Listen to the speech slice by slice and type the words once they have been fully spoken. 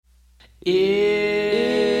If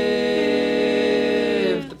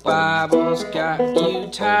the Bible's got you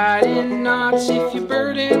tied in knots, if you're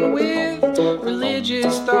burdened with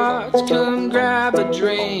religious thoughts, come grab a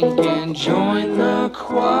drink and join the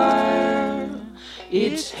choir.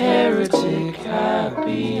 It's Heretic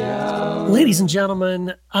Happy Hour. Ladies and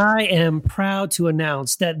gentlemen, I am proud to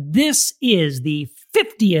announce that this is the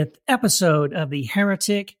 50th episode of the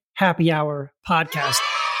Heretic Happy Hour podcast.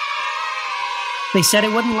 They said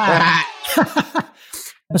it wouldn't last.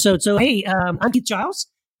 episode. So, hey, I'm Keith Giles,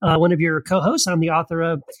 one of your co-hosts. I'm the author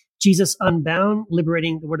of Jesus Unbound,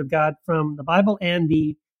 Liberating the Word of God from the Bible, and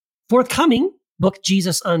the forthcoming book,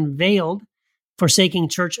 Jesus Unveiled, Forsaking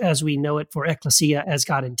Church as We Know It for Ecclesia as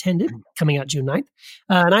God Intended, coming out June 9th.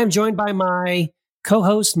 And I'm joined by my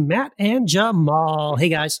co-hosts, Matt and Jamal. Hey,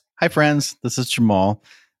 guys. Hi, friends. This is Jamal.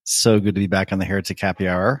 So good to be back on the Heretic Happy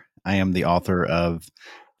Hour. I am the author of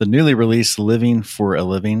the newly released Living for a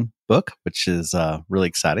Living book, which is really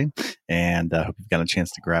exciting. And I hope you've got a chance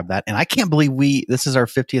to grab that. And I can't believe this is our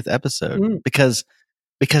 50th episode because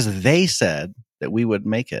they said that we would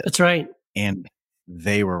make it. That's right. And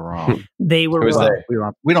they were wrong. They were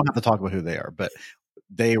wrong. We don't have to talk about who they are, but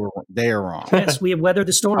they are wrong. Yes, we have weathered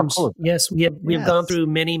the storms. Yes, we have gone through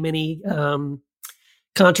many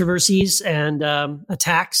controversies and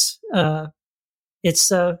attacks.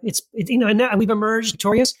 It's now we've emerged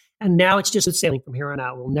victorious, and now it's just sailing from here on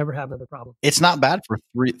out. We'll never have another problem. It's not bad for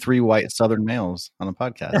three white Southern males on a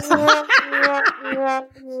podcast.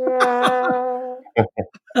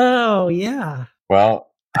 Oh yeah.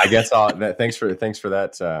 Well, I guess thanks for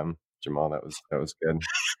that, Jamal. That was good.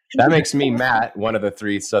 That makes me Matt, one of the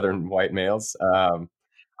three Southern white males.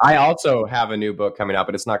 I also have a new book coming out,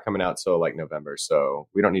 but it's not coming out till like November, so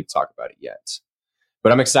we don't need to talk about it yet.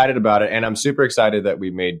 But I'm excited about it, and I'm super excited that we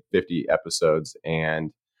made 50 episodes.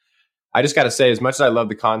 And I just got to say, as much as I love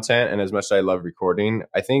the content and as much as I love recording,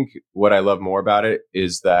 I think what I love more about it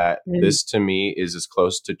is that this, to me, is as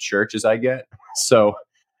close to church as I get. So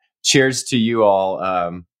cheers to you all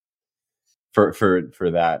for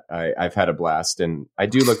that. I've had a blast, and I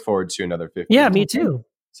do look forward to another 50. Yeah, me too.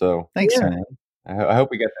 So thanks, man. I hope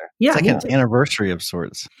we get there. Yeah, it's like an anniversary of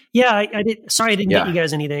sorts. Yeah, I did. Sorry, I didn't get you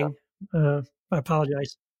guys anything. I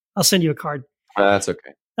apologize. I'll send you a card. That's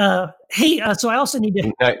okay. Hey, so I also need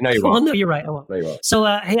to. No, you won't. Well, no, you're right. I won't. No, you won't. So,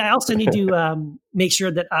 hey, I also need to make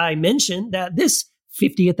sure that I mention that this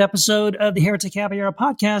 50th episode of the Heretic Happy Hour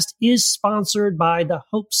podcast is sponsored by the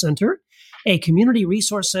Hope Center, a community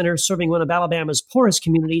resource center serving one of Alabama's poorest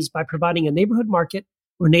communities by providing a neighborhood market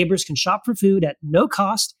where neighbors can shop for food at no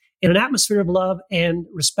cost in an atmosphere of love and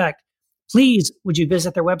respect. Please, would you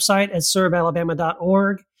visit their website at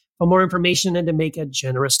servealabama.org for more information and to make a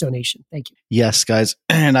generous donation. Thank you. Yes, guys.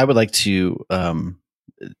 And I would like to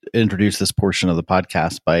introduce this portion of the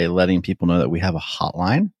podcast by letting people know that we have a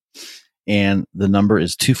hotline. And the number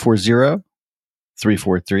is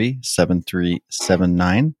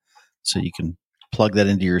 240-343-7379. So you can plug that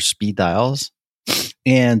into your speed dials.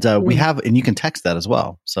 And and you can text that as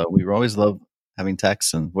well. So we always love having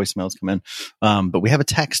texts and voicemails come in. But we have a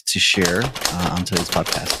text to share on today's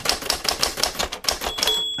podcast.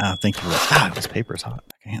 Thank you for that. This paper's hot.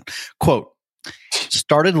 I can't. Quote,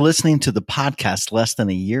 started listening to the podcast less than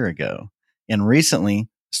a year ago and recently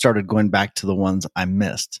started going back to the ones I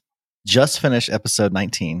missed. Just finished episode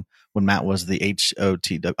 19 when Matt was the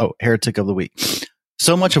HOTW, Heretic of the Week.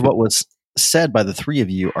 So much of what was said by the three of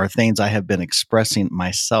you are things I have been expressing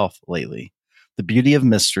myself lately. The beauty of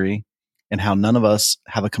mystery and how none of us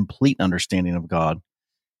have a complete understanding of God,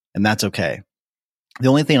 and that's okay. The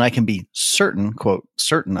only thing I can be certain, quote,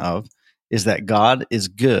 certain of, is that God is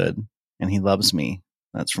good and he loves me.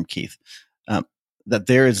 That's from Keith. That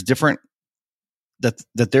there is that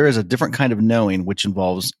there is a different kind of knowing which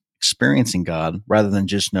involves experiencing God rather than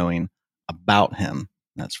just knowing about him.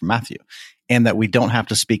 That's from Matthew. And that we don't have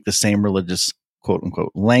to speak the same religious, quote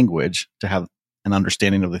unquote, language to have an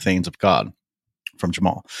understanding of the things of God, from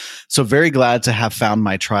Jamal. So very glad to have found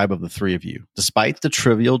my tribe of the three of you. Despite the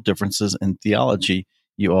trivial differences in theology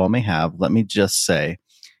you all may have, let me just say,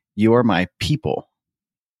 you are my people.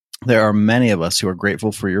 There are many of us who are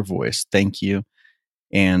grateful for your voice. Thank you.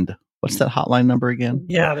 And what's that hotline number again?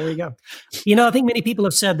 Yeah, there you go. I think many people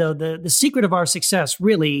have said, though, the secret of our success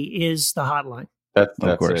really is the hotline. That's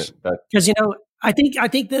of course. Because, I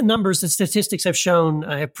think the numbers, the statistics have shown,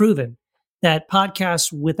 have proven that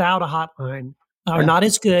podcasts without a hotline are not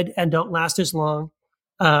as good and don't last as long.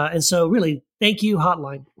 And so really, thank you,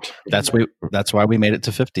 hotline. That's why we made it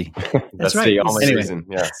to 50. That's right. the only reason.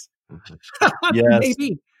 Yes. Yes.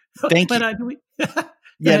 Maybe. Thank you. But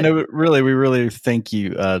Yeah, no, really, we really thank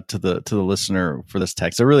you to the listener for this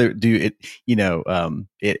text. I really do.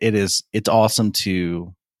 It's awesome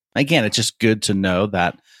to, again, it's just good to know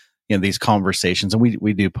that, these conversations, and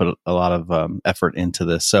we do put a lot of effort into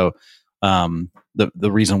this. So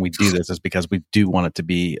the reason we do this is because we do want it to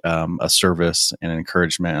be a service and an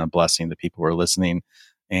encouragement and a blessing to people who are listening,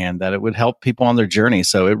 and that it would help people on their journey.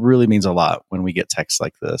 So it really means a lot when we get texts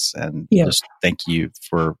like this. And just thank you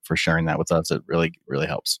for sharing that with us. It really, really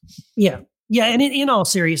helps. Yeah. Yeah. And in all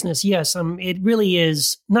seriousness, yes, it really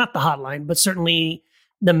is not the hotline, but certainly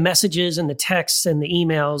the messages and the texts and the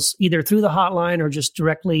emails, either through the hotline or just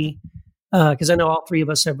directly, because I know all three of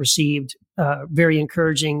us have received very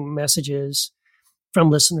encouraging messages from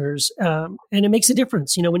listeners. And it makes a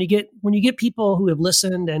difference. When you get people who have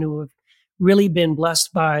listened and who have really been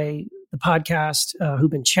blessed by the podcast, who've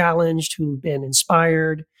been challenged, who've been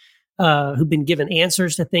inspired, who've been given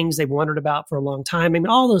answers to things they've wondered about for a long time. I mean,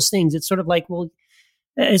 all those things, it's sort of like, well,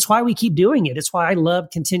 it's why we keep doing it. It's why I love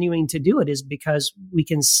continuing to do it, is because we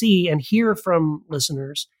can see and hear from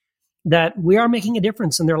listeners that we are making a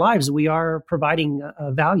difference in their lives. We are providing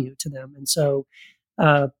value to them. And so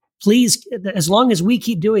please, as long as we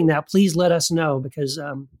keep doing that, please let us know, because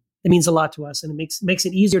it means a lot to us, and it makes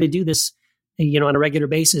it easier to do this, on a regular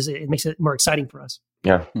basis. It makes it more exciting for us.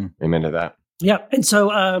 Yeah. Amen to that. Yeah. And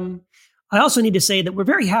so I also need to say that we're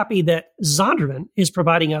very happy that Zondervan is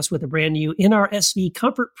providing us with a brand new NRSV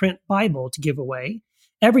Comfort Print Bible to give away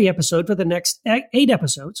every episode for the next 8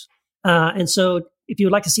 episodes. And so if you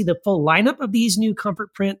would like to see the full lineup of these new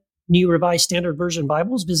Comfort Print, New Revised Standard Version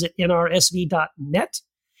Bibles, visit nrsv.net.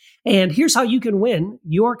 And here's how you can win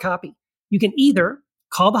your copy. You can either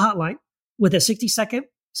call the hotline with a 60-second,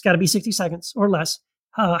 it's got to be 60 seconds or less,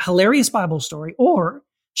 hilarious Bible story, or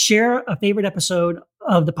share a favorite episode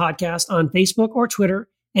of the podcast on Facebook or Twitter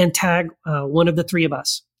and tag one of the three of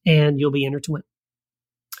us, and you'll be entered to win.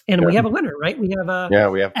 And we have a winner, right? We have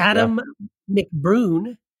Adam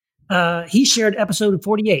McBroon. He shared episode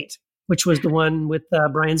 48, which was the one with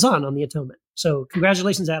Brian Zahn on the atonement. So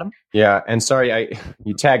congratulations, Adam. Yeah. And sorry,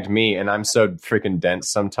 you tagged me, and I'm so freaking dense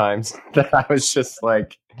sometimes that I was just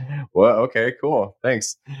like, well, okay, cool.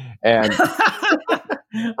 Thanks. And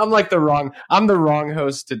I'm the wrong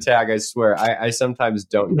host to tag. I swear. I sometimes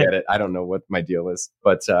don't get it. I don't know what my deal is,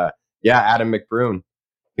 but Adam McBroon,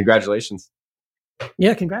 congratulations.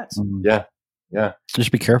 Yeah. Congrats. Yeah.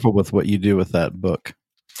 Just be careful with what you do with that book.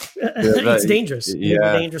 It's dangerous. Yeah, it's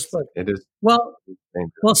a dangerous book. It is. Well,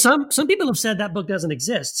 some people have said that book doesn't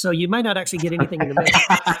exist, so you might not actually get anything in the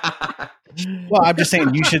mail. Well, I'm just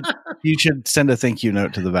saying you should send a thank you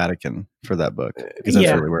note to the Vatican for that book, because that's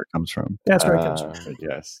really where it comes from. That's where it comes from.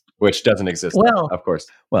 Yes, which doesn't exist. Well, of course.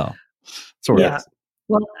 Well, sort of.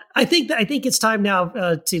 Well, I think it's time now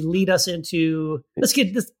to lead us into, let's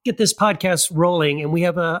get this podcast rolling, and we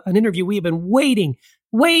have an interview we have been waiting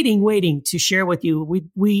to share with you.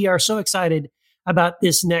 We are so excited about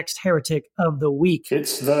this next Heretic of the Week.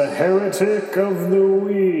 It's the Heretic of the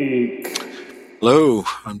Week. Hello,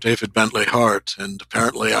 I'm David Bentley Hart, and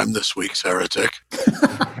apparently I'm this week's heretic.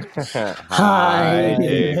 Hi,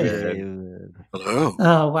 David. Hello.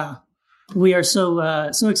 Oh, wow. We are so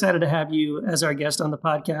excited to have you as our guest on the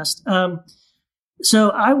podcast. So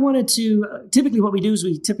I wanted to, typically what we do is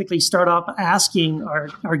we typically start off asking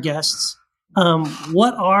our guests,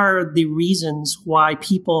 what are the reasons why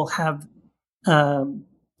people have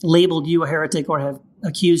labeled you a heretic or have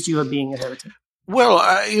accused you of being a heretic? Well,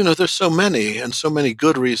 there's so many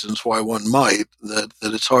good reasons why one might that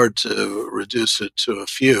it's hard to reduce it to a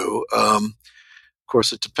few. Of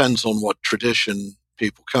course, it depends on what tradition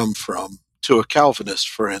people come from. To a Calvinist,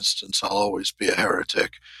 for instance, I'll always be a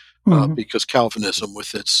heretic because Calvinism,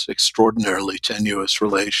 with its extraordinarily tenuous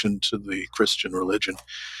relation to the Christian religion,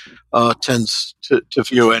 tends to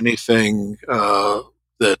view anything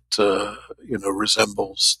that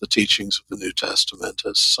resembles the teachings of the New Testament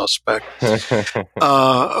as suspect.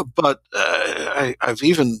 But I've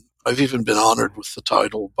even been honored with the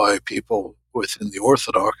title by people within the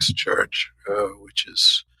Orthodox Church, which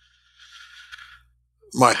is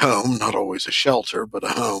my home, not always a shelter, but a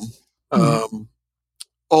home.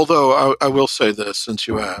 Although I will say this, since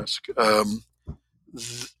you ask,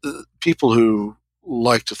 people who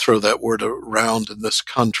like to throw that word around in this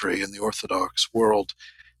country, in the Orthodox world,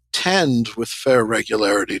 tend with fair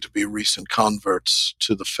regularity to be recent converts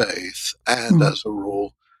to the faith. And as a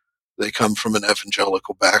rule, they come from an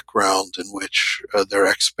evangelical background in which their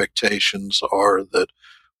expectations are that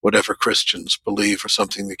whatever Christians believe are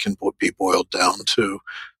something that can be boiled down to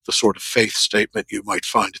the sort of faith statement you might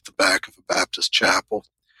find at the back of a Baptist chapel.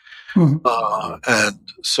 And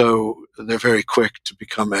so they're very quick to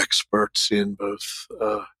become experts in both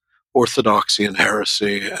orthodoxy and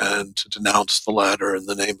heresy, and to denounce the latter in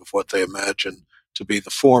the name of what they imagine to be the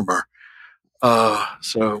former.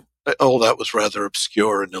 So all that was rather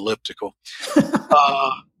obscure and elliptical.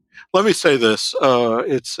 Let me say this: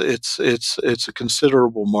 it's a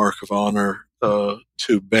considerable mark of honor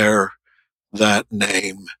to bear that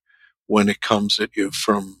name when it comes at you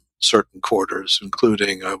from certain quarters,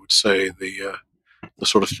 including, I would say, the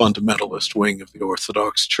sort of fundamentalist wing of the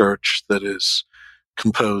Orthodox Church that is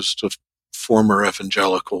composed of former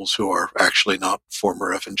evangelicals who are actually not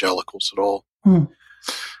former evangelicals at all.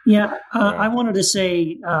 Yeah, I wanted to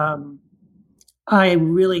say I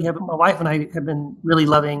really have, my wife and I have been really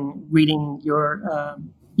loving reading your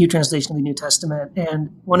new translation of the New Testament. And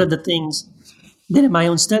one of the things that in my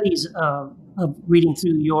own studies of reading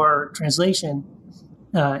through your translation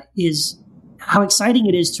is how exciting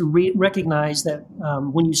it is to recognize that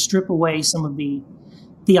when you strip away some of the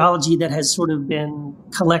theology that has sort of been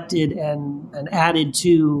collected and added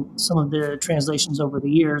to some of the translations over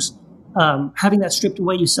the years, having that stripped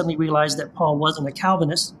away, you suddenly realize that Paul wasn't a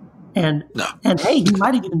Calvinist, and hey, he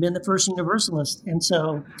might have even been the first universalist. And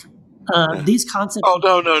so these concepts. Oh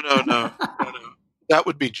no! That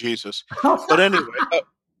would be Jesus. But anyway.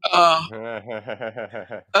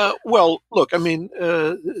 Well, look, I mean,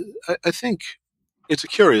 I think it's a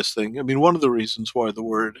curious thing. I mean, one of the reasons why the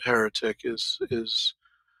word heretic is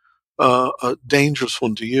a dangerous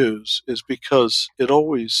one to use is because it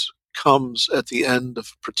always comes at the end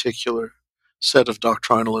of a particular set of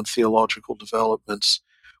doctrinal and theological developments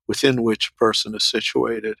within which a person is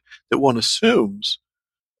situated that one assumes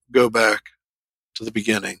go back to the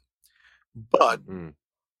beginning. But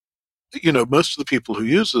most of the people who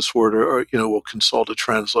use this word are will consult a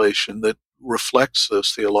translation that reflects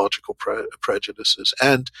those theological prejudices.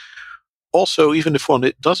 And also, even if one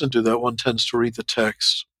doesn't do that, one tends to read the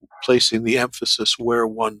text placing the emphasis where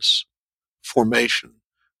one's formation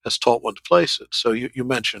has taught one to place it. So you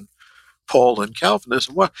mentioned Paul and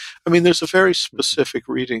Calvinism. Well, I mean, there's a very specific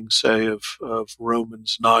reading, say, of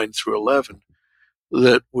Romans 9 through 11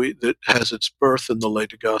 that has its birth in the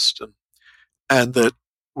late Augustine, and that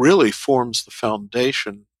really forms the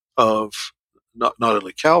foundation of not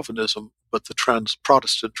only Calvinism, but the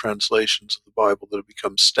Protestant translations of the Bible that have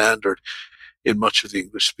become standard in much of the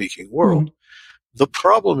English-speaking world. The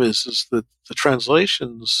problem is that the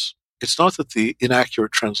translations, it's not that the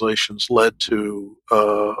inaccurate translations led to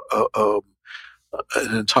an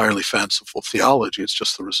entirely fanciful theology. It's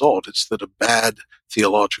just the result. It's that a bad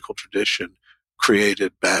theological tradition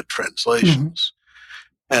created bad translations.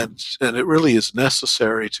 And it really is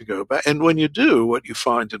necessary to go back. And when you do, what you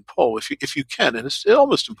find in Paul, if you can, and it's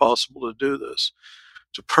almost impossible to do this,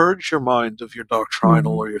 to purge your mind of your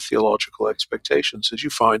doctrinal or your theological expectations, is you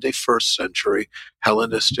find a first century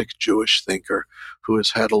Hellenistic Jewish thinker who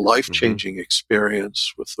has had a life-changing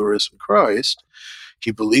experience with the risen Christ.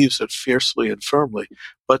 He believes it fiercely and firmly,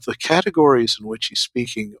 but the categories in which he's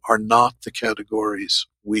speaking are not the categories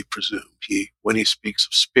we presume. When he speaks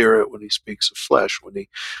of spirit, when he speaks of flesh, when he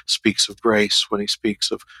speaks of grace, when he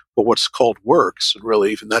speaks of what's called works, and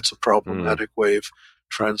really even that's a problematic way of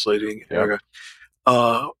translating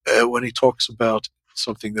when he talks about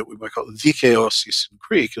something that we might call dikeosis in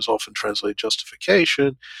Greek, is often translated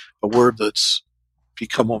justification, a word that's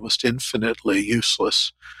become almost infinitely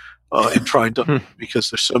useless in trying to, because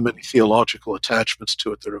there's so many theological attachments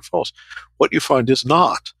to it that are false. What you find is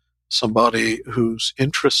not somebody whose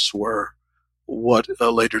interests were what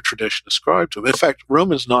a later tradition ascribed to him. In fact,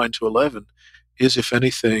 Romans 9 to 11 is, if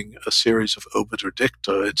anything, a series of obiter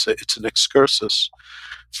dicta. It's an excursus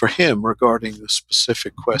for him regarding the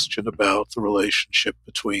specific question about the relationship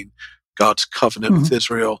between God's covenant with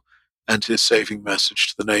Israel and his saving message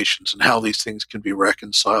to the nations, and how these things can be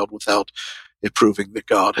reconciled without it proving that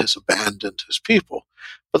God has abandoned his people.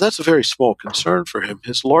 But that's a very small concern for him.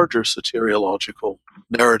 His larger soteriological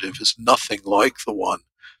narrative is nothing like the one,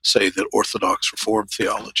 say, that Orthodox Reformed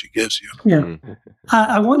theology gives you. Yeah,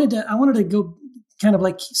 I wanted to go kind of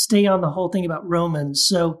like stay on the whole thing about Romans.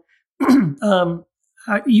 So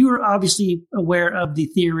you are obviously aware of the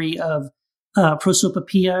theory of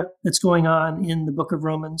prosopopoeia that's going on in the book of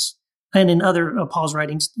Romans and in other Paul's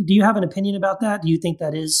writings. Do you have an opinion about that? Do you think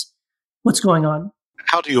that is what's going on?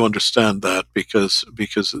 How do you understand that? Because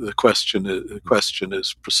the question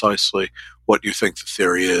is precisely what you think the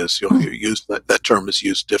theory is. You use that term is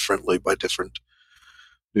used differently by different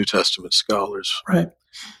New Testament scholars. Right.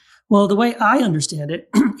 Well, the way I understand it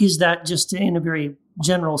is that, just in a very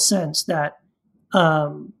general sense, that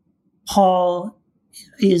Paul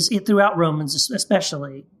is throughout Romans,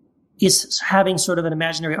 especially, is having sort of an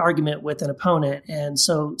imaginary argument with an opponent. And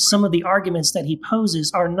so some of the arguments that he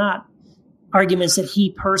poses are not arguments that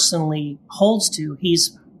he personally holds to.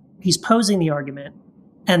 He's posing the argument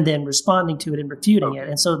and then responding to it and refuting it.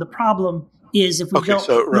 And so the problem is if we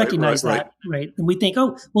don't recognize that, right, and we think,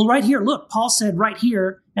 oh, well, right here, look, Paul said right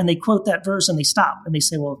here, and they quote that verse and they stop and they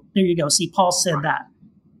say, well, there you go. See, Paul said that.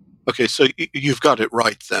 Okay, so you've got it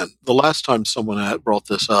right then. The last time someone had brought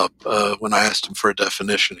this up, when I asked him for a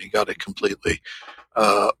definition, he got it completely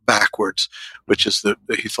backwards, which is that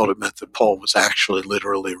he thought it meant that Paul was actually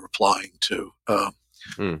literally replying to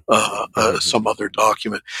some other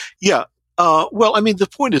document. Yeah. Well, I mean, the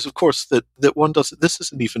point is, of course, that one doesn't. This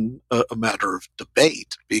isn't even a matter of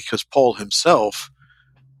debate, because Paul himself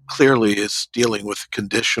clearly is dealing with a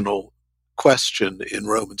conditional question in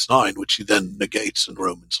Romans 9, which he then negates in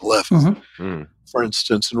Romans 11. For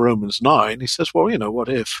instance, in Romans 9, he says, well, what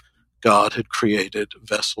if God had created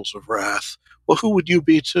vessels of wrath? Well, who would you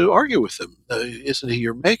be to argue with him? Isn't he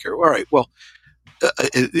your maker? All right, well,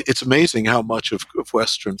 it's amazing how much of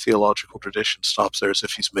Western theological tradition stops there as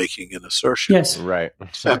if he's making an assertion. Yes. Right.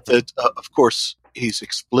 Except that, of course, he's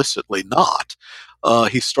explicitly not.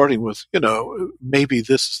 He's starting with, maybe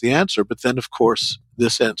this is the answer, but then, of course,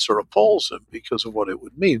 this answer appalls him because of what it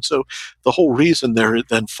would mean. So the whole reason there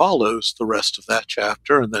then follows the rest of that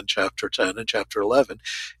chapter, and then chapter 10 and chapter 11,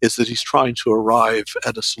 is that he's trying to arrive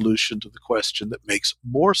at a solution to the question that makes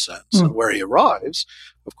more sense. And where he arrives,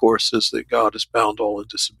 of course, is that God is bound all in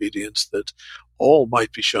disobedience, that all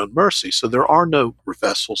might be shown mercy. So there are no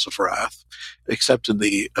vessels of wrath, except in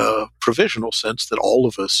the provisional sense that all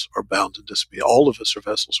of us are bound in disobedience. All of us are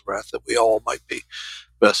vessels of wrath, that we all might be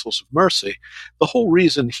vessels of mercy. The whole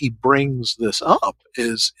reason he brings this up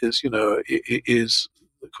is the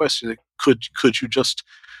question that could you just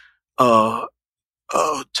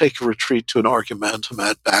take a retreat to an argumentum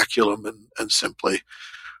ad baculum and simply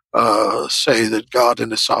say that God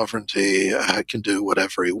in his sovereignty can do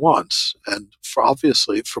whatever he wants. And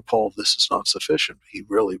obviously for Paul, this is not sufficient. He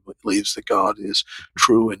really believes that God is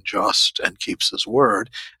true and just and keeps his word,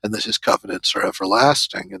 and that his covenants are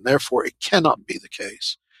everlasting, and therefore it cannot be the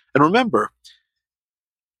case. And remember,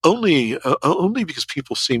 only because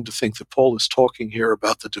people seem to think that Paul is talking here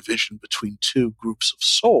about the division between two groups of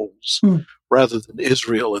souls rather than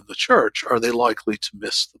Israel and the church are they likely to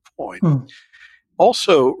miss the point.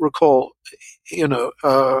 Also, recall,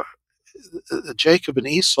 Jacob and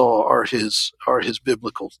Esau are his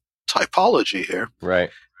biblical typology here,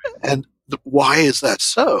 right? And why is that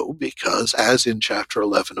so? Because, as in chapter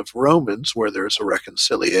 11 of Romans, where there's a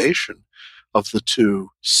reconciliation of the two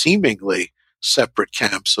seemingly separate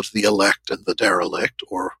camps of the elect and the derelict,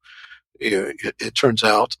 or it turns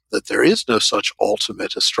out that there is no such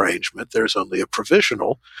ultimate estrangement. There's only a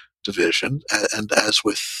provisional division, and as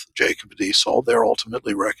with Jacob and Esau, they're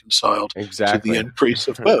ultimately reconciled to the increase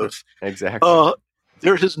of both. Exactly.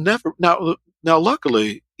 There has never now.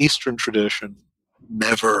 Luckily, Eastern tradition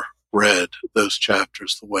never read those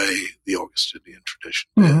chapters the way the Augustinian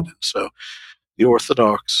tradition did, and so the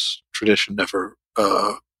Orthodox tradition never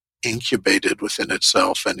incubated within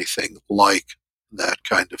itself anything like that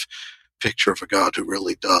kind of picture of a God who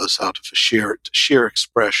really does, out of a sheer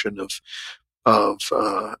expression of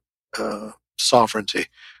sovereignty,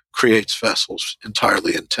 creates vessels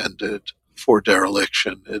entirely intended for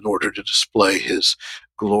dereliction in order to display his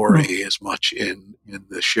glory as much in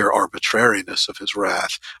the sheer arbitrariness of his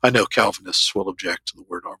wrath. I know Calvinists will object to the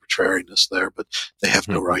word arbitrariness there, but they have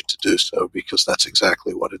no right to do so, because that's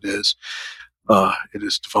exactly what it is. It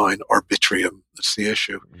is divine arbitrium that's the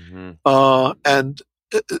issue. And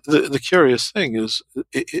the curious thing is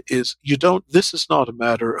you don't. This is not a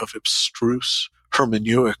matter of abstruse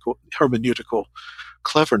hermeneutical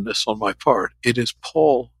cleverness on my part. It is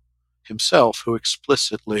Paul himself who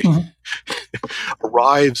explicitly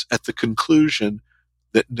arrives at the conclusion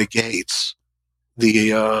that negates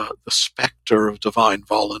the specter of divine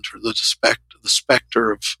voluntary, the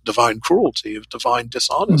specter of divine cruelty, of divine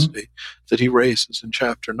dishonesty that he raises in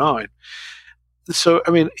chapter 9. So,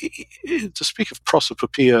 I mean, to speak of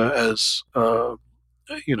prosopopoeia as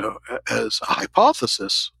as a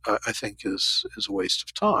hypothesis, I think is a waste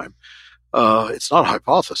of time. It's not a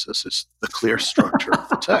hypothesis; it's the clear structure of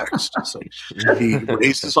the text. So he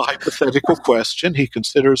raises a hypothetical question. He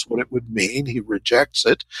considers what it would mean. He rejects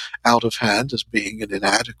it out of hand as being an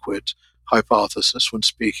inadequate hypothesis when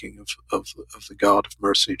speaking of the God of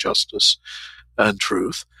mercy, justice, and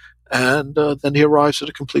truth. And then he arrives at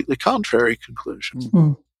a completely contrary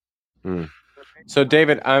conclusion. So,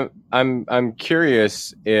 David, I'm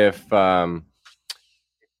curious if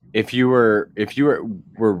if you were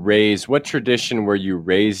raised, what tradition were you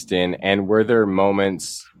raised in, and were there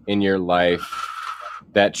moments in your life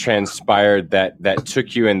that transpired that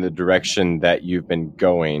took you in the direction that you've been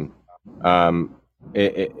going? Were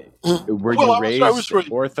you I was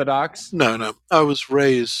raised Orthodox? No. I was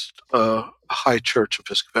raised high church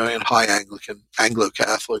Episcopalian, high Anglican,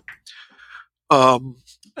 Anglo-Catholic. And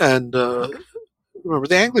remember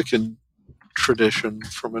the Anglican tradition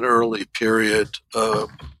from an early period,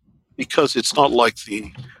 because it's not like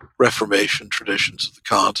the Reformation traditions of the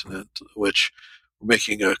continent, which were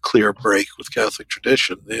making a clear break with Catholic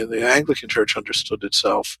tradition. The Anglican Church understood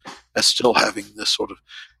itself as still having this sort of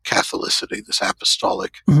Catholicity, this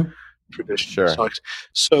apostolic tradition. Sure.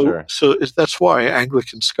 So that's why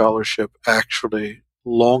Anglican scholarship actually,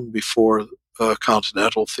 long before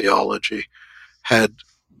continental theology, had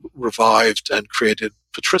revived and created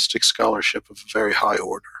patristic scholarship of a very high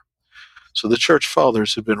order. So the church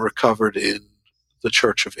fathers had been recovered in the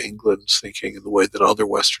Church of England's thinking in the way that other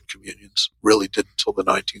Western communions really did until the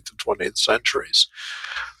 19th and 20th centuries.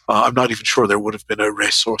 I'm not even sure there would have been a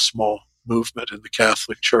ressourcement movement in the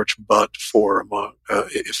Catholic Church, but for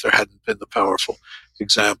if there hadn't been the powerful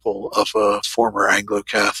example of a former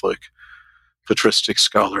Anglo-Catholic patristic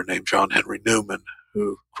scholar named John Henry Newman,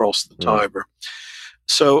 who crossed the Tiber.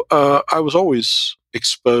 So I was always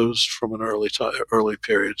exposed from an early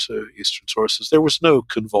period to Eastern sources. There was no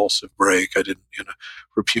convulsive break. I didn't,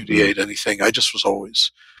 repudiate anything. I just was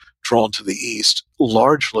always drawn to the East,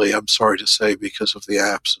 largely, I'm sorry to say, because of the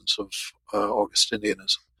absence of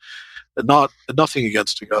Augustinianism. Nothing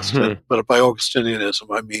against Augustine, but by Augustinianism,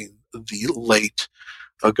 I mean the late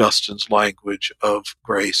Augustine's language of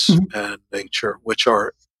grace and nature, which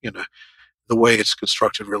are, the way it's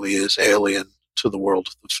constructed really is alien to the world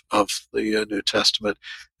of the New Testament,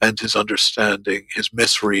 and his understanding, his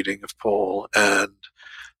misreading of Paul, and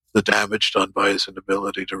the damage done by his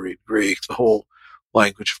inability to read Greek, the whole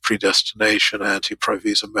language of predestination,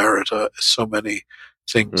 anti-praevisa merita, so many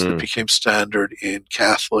things that became standard in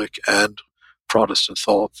Catholic and Protestant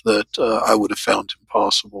thought that I would have found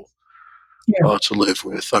impossible to live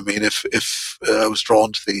with. I mean, if I was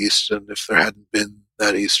drawn to the East, and if there hadn't been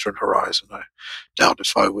that Eastern horizon, I doubt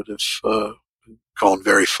if I would have gone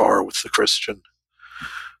very far with the Christian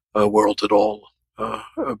world at all,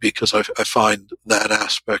 because I find that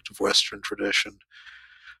aspect of Western tradition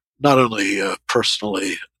not only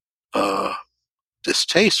personally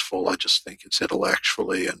distasteful, I just think it's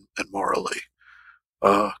intellectually and morally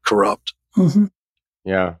corrupt.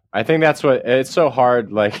 Yeah, I think that's what it's so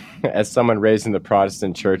hard. Like, as someone raised in the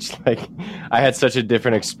Protestant church, like, I had such a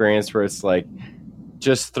different experience where it's like,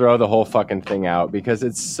 just throw the whole fucking thing out, because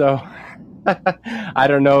it's so. I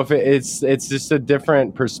don't know if it's just a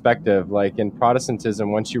different perspective. Like, in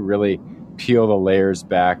Protestantism, once you really peel the layers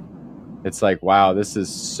back, it's like, wow, this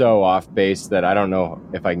is so off base that I don't know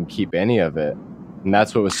if I can keep any of it. And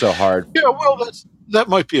that's what was so hard. Yeah, well, that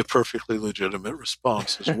might be a perfectly legitimate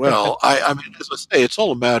response as well. I mean, as I say, it's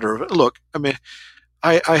all a matter of, look, I mean,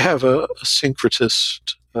 I have a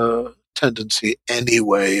syncretist tendency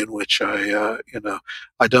anyway, in which I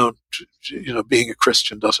don't, being a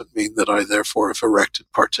Christian doesn't mean that I therefore have erected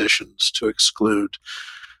partitions to exclude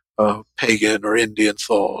pagan or Indian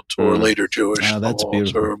thought or later Jewish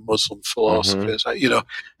thought or Muslim philosophies.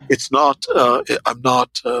 It's not. I'm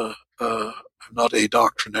not a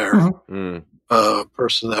doctrinaire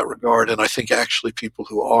person in that regard, and I think actually people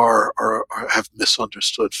who are have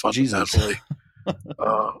misunderstood fundamentally.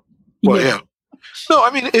 No, I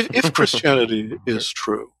mean, if Christianity is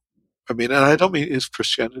true, I mean, and I don't mean if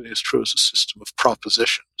Christianity is true as a system of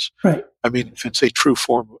propositions. Right. I mean, if it's the true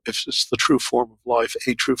form of life,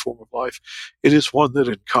 it is one that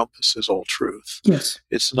encompasses all truth. Yes.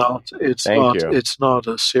 It's not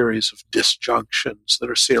a series of disjunctions that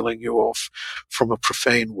are sealing you off from a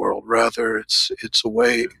profane world. Rather, it's a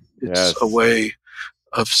way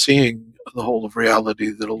of seeing the whole of reality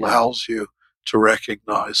that allows you to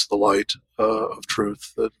recognize the light of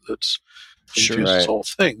truth that's infuses all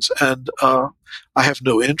things. And I have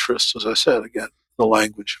no interest, as I said, again, the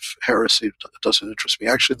language of heresy doesn't interest me.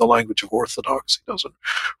 Actually, the language of orthodoxy doesn't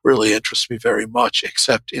really interest me very much,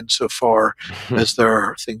 except insofar as there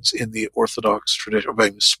are things in the Orthodox tradition, or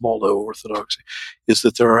maybe small o orthodoxy, is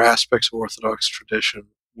that there are aspects of Orthodox tradition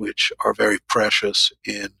which are very precious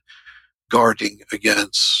in guarding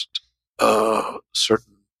against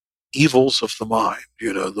certain evils of the mind,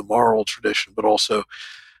 the moral tradition, but also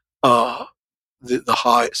the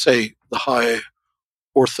high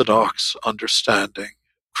Orthodox understanding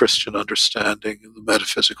Christian understanding and the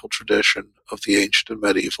metaphysical tradition of the ancient and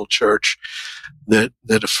medieval church that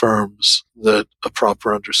affirms that a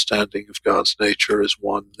proper understanding of God's nature is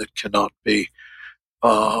one that cannot be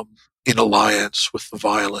in alliance with the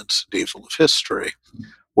violence and evil of history.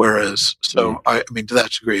 Whereas, I mean, to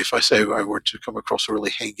that degree, if I say I were to come across a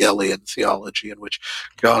really Hegelian theology in which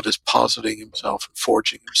God is positing himself and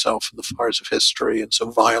forging himself in the fires of history, and so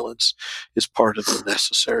violence is part of the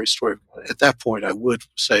necessary story, at that point I would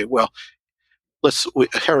say, well,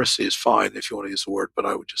 heresy is fine if you want to use the word, but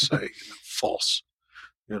I would just say, false.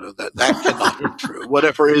 That cannot be true.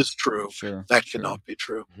 Whatever is true, that cannot be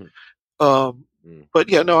true. But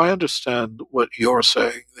yeah, no, I understand what you're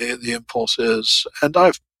saying. The impulse is, and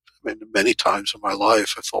many times in my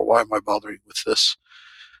life, I thought, why am I bothering with this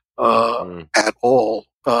at all?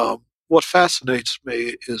 What fascinates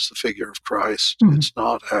me is the figure of Christ. It's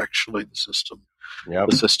not actually the system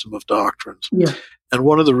of doctrines. Yeah. And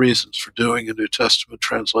one of the reasons for doing a New Testament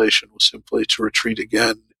translation was simply to retreat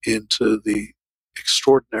again into the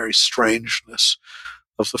extraordinary strangeness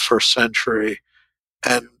of the first century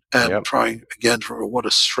and trying again to remember what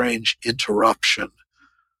a strange interruption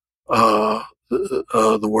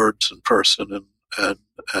the words in person and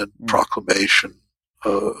proclamations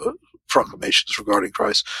regarding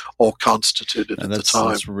Christ all constituted at the time.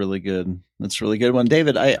 That's really good. That's a really good one,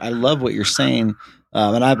 David. I love what you're saying,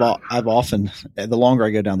 and I've often, the longer I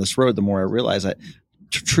go down this road, the more I realize that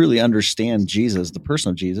to truly understand Jesus, the person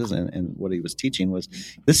of Jesus, and what he was teaching was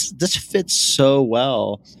this fits so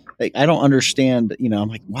well. Like, I don't understand, I'm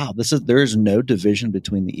like, wow, there is no division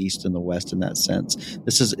between the East and the West in that sense.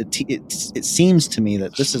 It seems to me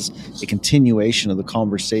that this is a continuation of the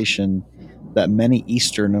conversation that many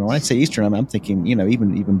Eastern, and when I say Eastern, I'm thinking,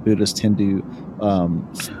 even Buddhist, Hindu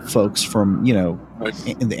folks from,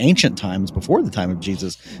 in the ancient times before the time of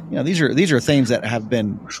Jesus, these are things that have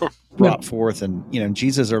been brought forth, and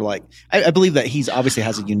Jesus are like, I believe that he's obviously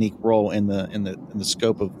has a unique role in the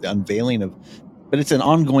scope of the unveiling of. But it's an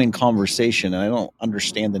ongoing conversation, and I don't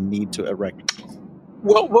understand the need to erect.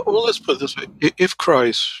 Well, let's put it this way: if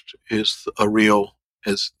Christ is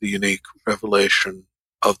is the unique revelation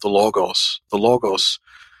of the Logos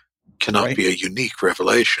cannot be a unique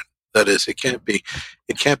revelation. That is, it can't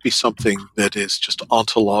be something that is just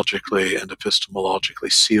ontologically and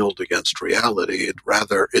epistemologically sealed against reality.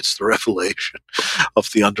 It's the revelation of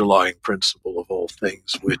the underlying principle of all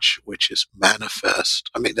things, which is manifest.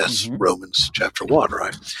 I mean, that's Romans chapter 1,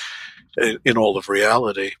 right? In all of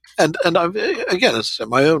reality. And I've, again, it's in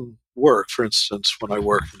my own work. For instance, when I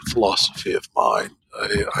work in philosophy of mind,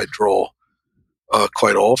 I draw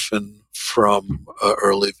quite often from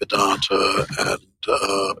early Vedanta and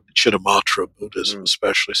Chittamatra Buddhism,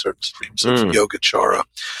 especially certain streams of Yogacara,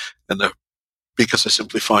 and because I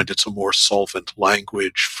simply find it's a more solvent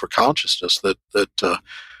language for consciousness that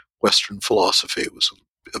Western philosophy was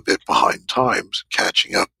a bit behind times,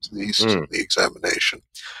 catching up to the East in the examination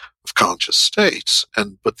of conscious states.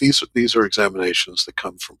 But these are examinations that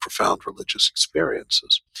come from profound religious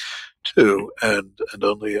experiences too, and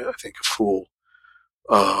only I think a fool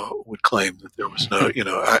would claim that there was no,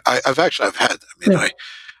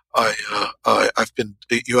 I've been,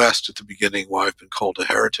 you asked at the beginning why I've been called a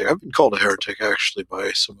heretic. I've been called a heretic actually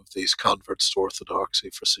by some of these converts to Orthodoxy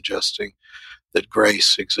for suggesting that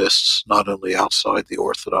grace exists not only outside the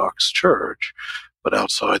Orthodox Church, but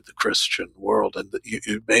outside the Christian world. And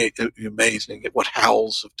amazing what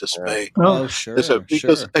howls of dismay. Oh, sure.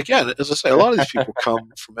 Because again, as I say, a lot of these people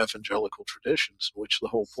come from evangelical traditions in which the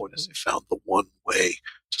whole point is they found the one way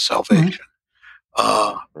to salvation.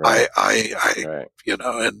 Right.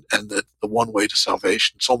 And that the one way to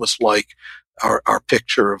salvation, it's almost like our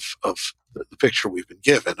picture of the picture we've been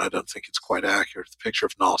given. I don't think it's quite accurate. The picture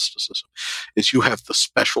of Gnosticism is you have the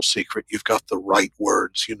special secret. You've got the right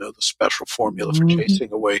words, the special formula for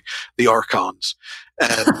chasing away the archons.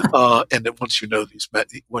 And then once you know these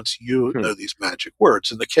magic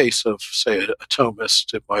words, in the case of, say, a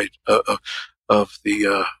Thomist, it might, of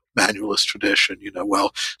the, manualist tradition,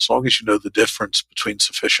 well, as long as you know the difference between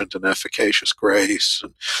sufficient and efficacious grace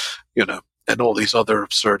and all these other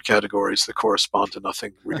absurd categories that correspond to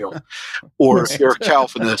nothing real. Or if you're a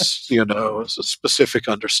Calvinist, it's a specific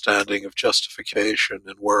understanding of justification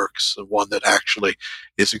and works, and one that actually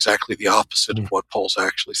is exactly the opposite of what Paul's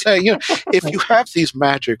actually saying. If you have these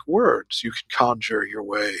magic words, you can conjure your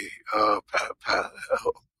way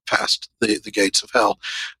past the gates of hell,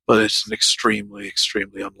 but it's an extremely,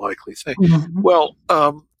 extremely unlikely thing. Well,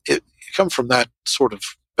 you come from that sort of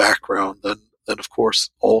background, then of course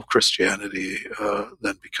all Christianity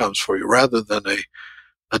then becomes for you, rather than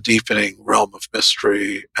a deepening realm of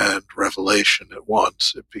mystery and revelation at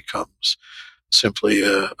once. It becomes simply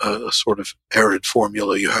a sort of arid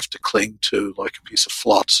formula you have to cling to, like a piece of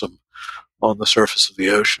flotsam on the surface of the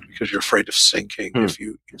ocean, because you're afraid of sinking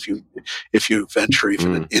if you venture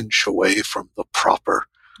even an inch away from the proper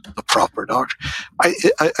doctrine. I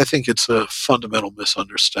think it's a fundamental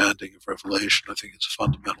misunderstanding of revelation. I think it's a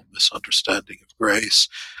fundamental misunderstanding of grace.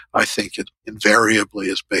 I think it invariably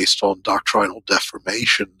is based on doctrinal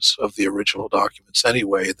deformations of the original documents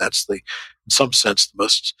anyway. And that's in some sense,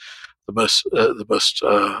 the most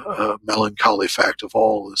melancholy fact of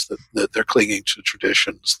all is that they're clinging to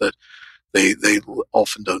traditions that they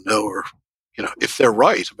often don't know, or if they're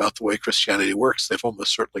right about the way Christianity works, they've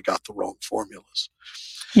almost certainly got the wrong formulas.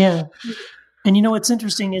 Yeah. And what's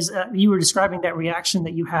interesting is you were describing that reaction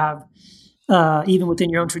that you have even within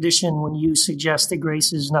your own tradition when you suggest that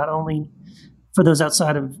grace is not only for those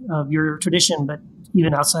outside of your tradition, but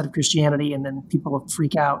even outside of Christianity, and then people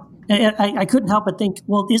freak out. And I couldn't help but think,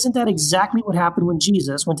 well, isn't that exactly what happened when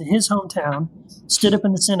Jesus went to his hometown, stood up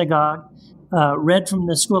in the synagogue, read from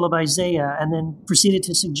the scroll of Isaiah, and then proceeded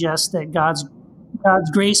to suggest that God's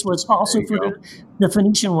grace was also for the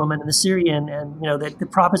Phoenician woman and the Syrian, and that the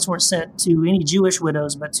prophets weren't sent to any Jewish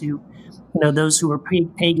widows, but to those who were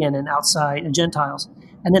pagan and outside and Gentiles.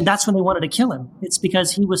 And then that's when they wanted to kill him. It's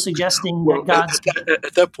because he was suggesting that God's...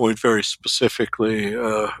 At that point, very specifically,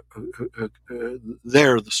 the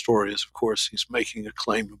story is, of course, he's making a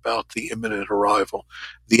claim about the imminent arrival,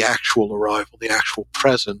 the actual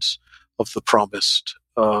presence of the promised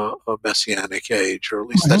messianic age, or at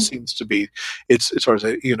least that seems to be, it's sort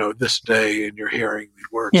of, this day, and you're hearing the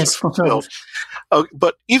words yes, fulfilled.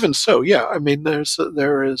 But even so, yeah, I mean,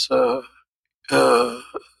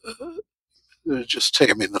 just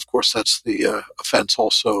take, of course, that's the offense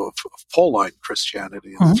also of Pauline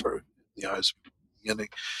Christianity in the eyes of the beginning.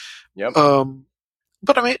 Yep.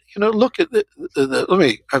 But look at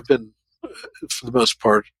I've been, for the most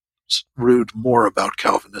part, rude more about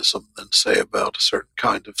Calvinism than, say, about a certain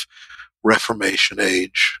kind of Reformation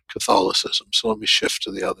age Catholicism. So let me shift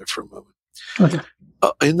to the other for a moment. Okay.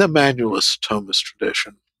 In the Manualist Thomist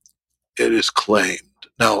tradition, it is claimed.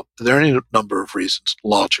 Now, there are any number of reasons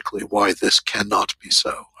logically why this cannot be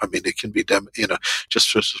so. It can be,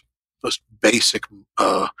 just as most basic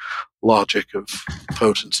logic of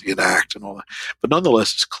potency and act and all that. But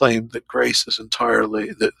nonetheless, it's claimed that grace is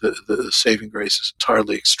entirely, the saving grace is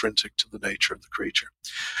entirely extrinsic to the nature of the creature.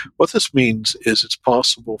 What this means is it's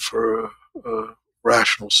possible for a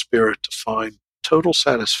rational spirit to find total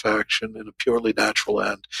satisfaction in a purely natural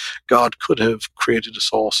end. God could have created us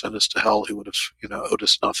all, sent us to hell. He would have, owed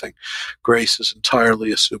us nothing. Grace is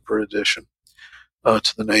entirely a superaddition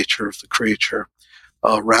to the nature of the creature,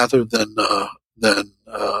 rather than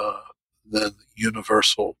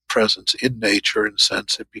universal presence in nature. In a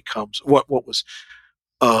sense, it becomes what was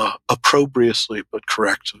opprobriously but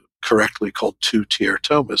correctly called two-tier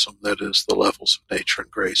Thomism. That is, the levels of nature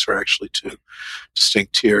and grace are actually two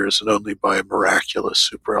distinct tiers, and only by a miraculous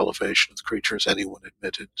super-elevation of the creature is anyone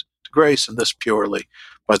admitted to grace, and this purely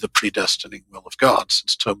by the predestining will of God,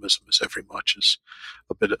 since Thomism is every much as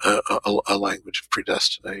a bit a language of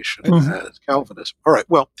predestination as Calvinism. All right,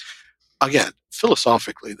 well, again,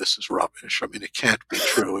 philosophically, this is rubbish. It can't be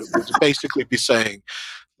true. It would basically be saying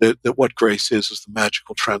that what grace is the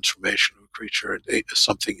magical transformation of a creature into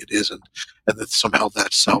something it isn't, and that somehow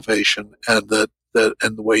that's salvation, and that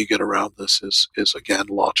and the way you get around this is again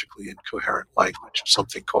logically incoherent language of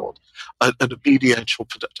something called an obediential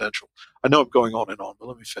potential. I know I'm going on and on, but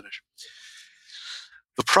let me finish.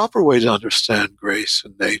 The proper way to understand grace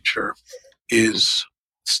in nature is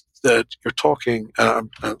that you're talking,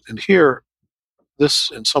 and here,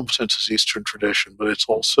 this in some sense is Eastern tradition, but it's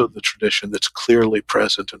also the tradition that's clearly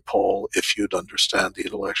present in Paul if you'd understand the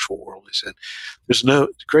intellectual world he's in. There's no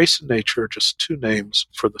grace and nature, just two names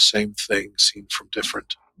for the same thing seen from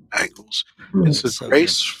different angles. It's the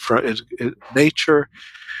grace nature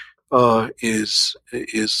is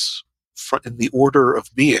in the order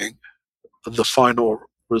of being the final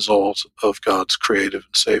result of God's creative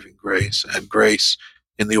and saving grace, and grace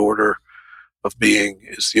in the order of being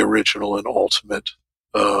is the original and ultimate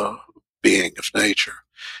being of nature,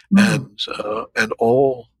 and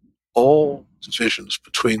all divisions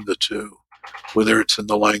between the two, whether it's in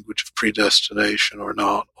the language of predestination or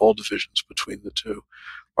not, all divisions between the two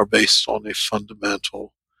are based on a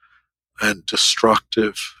fundamental and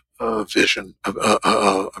destructive deformation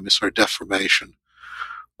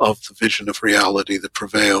of the vision of reality that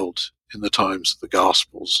prevailed in the times of the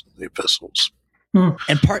Gospels and the epistles. And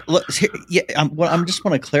what I'm just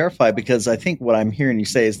want to clarify, because I think what I'm hearing you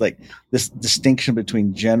say is like this distinction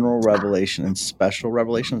between general revelation and special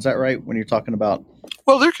revelation. Is that right? When you're talking about,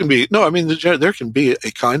 Well, there can be no. I mean, there can be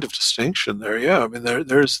a kind of distinction there. Yeah, I mean,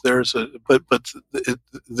 there's a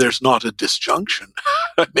there's not a disjunction.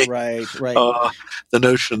 I mean, right, the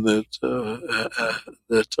notion that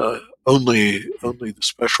only the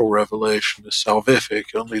special revelation is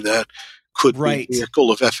salvific, only that could be a vehicle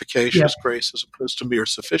of efficacious grace as opposed to mere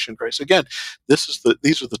sufficient grace. Again, these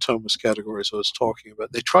are the Thomist categories I was talking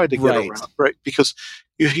about. They tried to get around, right? Because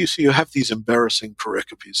you see, you have these embarrassing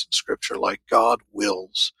pericopes in Scripture, like God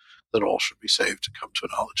wills that all should be saved to come to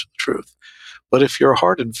a knowledge of the truth. But if you're a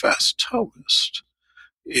hard and fast Thomist,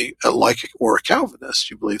 or a Calvinist,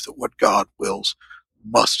 you believe that what God wills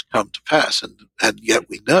must come to pass, and yet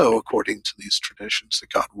we know, according to these traditions, that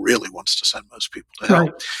God really wants to send most people to hell.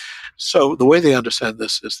 So the way they understand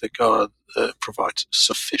this is that God provides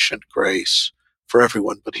sufficient grace for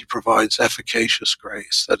everyone, but he provides efficacious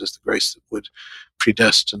grace. That is the grace that would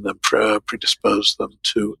predestine them, predispose them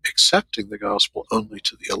to accepting the gospel only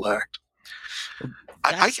to the elect.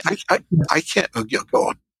 I can't go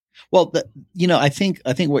on. Well, I think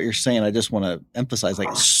what you're saying, I just want to emphasize, like,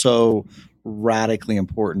 it's so radically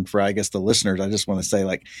important for, I guess, the listeners. I just want to say,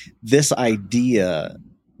 like, this idea,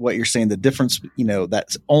 what you're saying, the difference,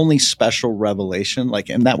 that's only special revelation, like,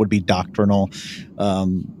 and that would be doctrinal.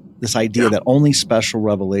 This idea that only special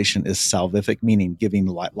revelation is salvific, meaning giving,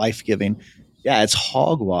 life-giving. Yeah, it's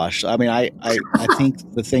hogwash. I mean, I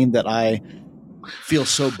think the thing that I feel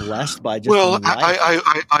so blessed by, just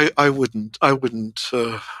I wouldn't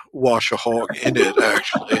wash a hog in it,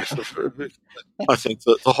 actually. I think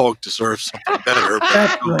that the hog deserves something better.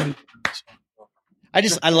 That's right.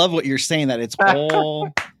 I love what you're saying, that it's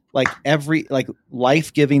all like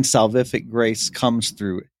life-giving salvific grace comes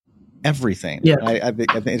through everything. Yeah. I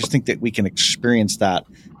just think that we can experience that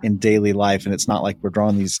in daily life, and it's not like we're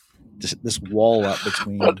drawing this wall up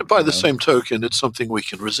between. But by the same token, it's something we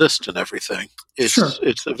can resist in everything. It's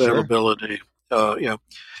availability. Sure.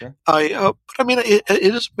 Sure. But I mean, it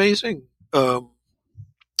is amazing how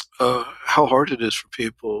hard it is for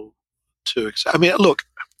people to accept. I mean, look,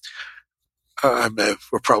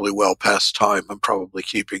 we're probably well past time. I'm probably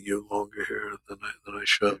keeping you longer here than I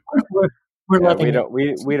should. We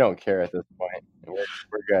don't care at this point. We're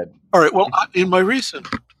good. All right. Well, in my recent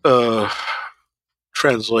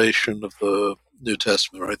translation of the New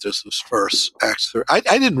Testament, right, there's this verse, Acts 3. I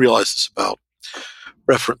didn't realize this about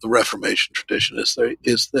the Reformation tradition, is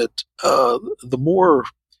that the more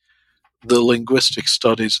the linguistic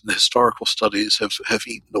studies and the historical studies have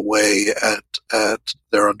eaten away at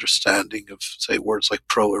their understanding of, say, words like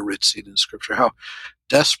pro-eritsin in Scripture, how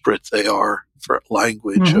desperate they are for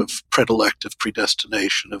language of predilective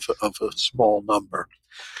predestination of a small number,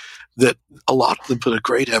 that a lot of them put a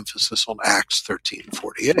great emphasis on Acts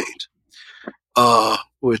 13:48,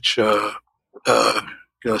 which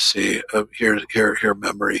let's see, here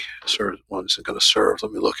memory sort of one's going to serve.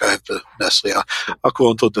 Let me look. I have the Nestle.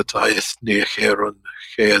 Akonto detaith ni heron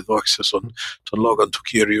ke doxison to logan to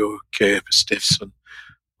kirio ke stifson.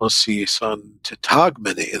 Osi son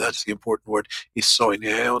tetagmeni. That's the important word.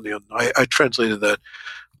 I translated that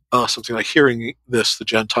something like, hearing this, the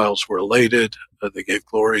Gentiles were elated. They gave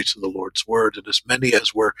glory to the Lord's word, and as many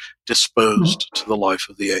as were disposed to the life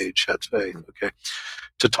of the age had faith. Okay,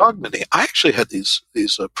 Tetagmeni. I actually had these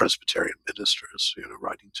Presbyterian ministers,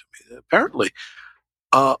 writing to me. Apparently,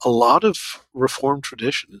 a lot of Reformed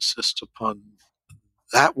tradition insists upon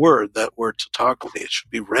that word Tetagmeni. It should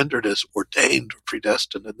be rendered as ordained or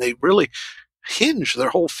predestined, and they really hinge their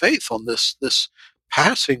whole faith on this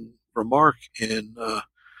passing remark in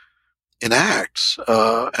Acts,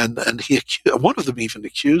 and one of them even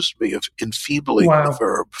accused me of enfeebling the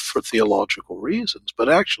verb for theological reasons. But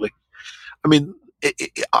actually, I mean,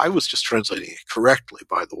 I was just translating it correctly,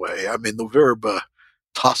 by the way. I mean, the verb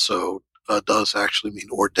tasso does actually mean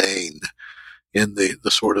ordain in the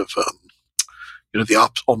sort of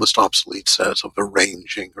the almost obsolete sense of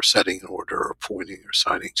arranging or setting in order or appointing or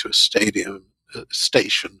assigning to a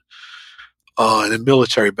station. And in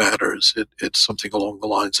military matters, it's something along the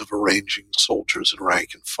lines of arranging soldiers in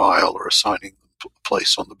rank and file or assigning them a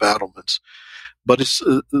place on the battlements. But it's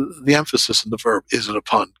the emphasis in the verb isn't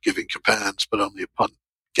upon giving commands, but only upon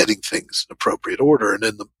getting things in appropriate order. And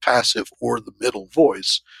in the passive or the middle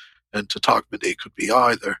voice, and Tetagmeni could be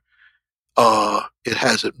either, it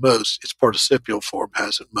has at most, its participial form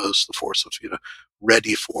has at most the force of,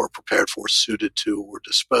 ready for, prepared for, suited to, or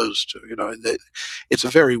disposed to. It's a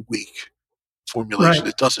very weak formulation.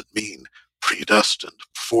 Right. It doesn't mean predestined,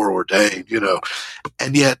 foreordained,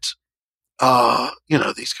 and yet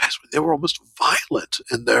these guys, they were almost violent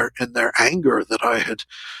in their anger that I had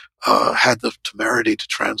had the temerity to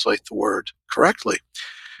translate the word correctly.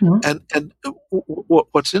 Mhm. And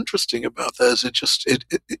what's interesting about that is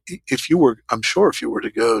if you were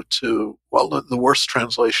to go to, well, the worst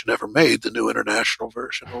translation ever made, the New International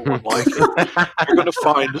Version or one like it,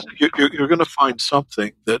 you're going to find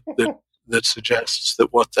something that suggests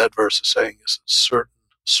that what that verse is saying is a certain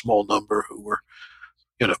small number who were,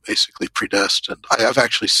 basically predestined. I have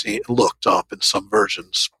actually looked up in some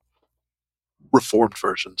versions, Reformed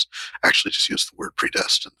versions, actually just use the word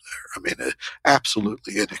predestined there. I mean,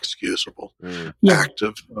 absolutely inexcusable act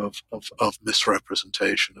of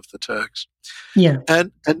misrepresentation of the text. Yeah.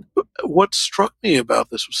 And what struck me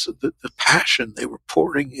about this was the passion they were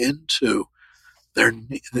pouring into they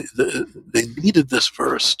needed this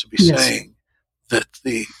verse to be saying that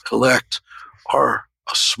the elect are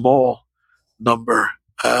a small number,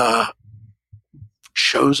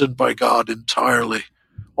 chosen by God entirely,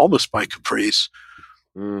 almost by caprice,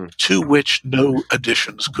 to which no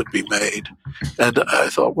additions could be made. And I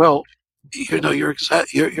thought, well, you're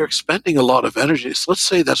expending a lot of energy. So let's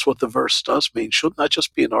say that's what the verse does mean. Shouldn't that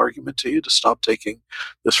just be an argument to you to stop taking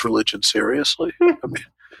this religion seriously? I mean,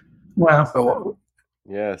 wow.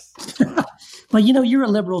 Yes. Well, you're a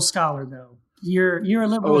liberal scholar, though. You're a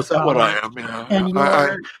liberal. Oh, is that scholar, what I am? Yeah. And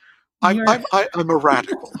I'm a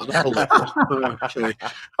radical. I'm not a liberal. Okay.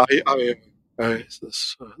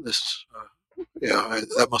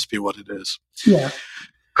 That must be what it is. Yeah.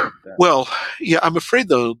 Well, yeah, I'm afraid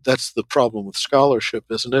though that's the problem with scholarship,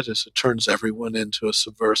 isn't it? Is it turns everyone into a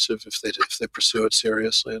subversive if they pursue it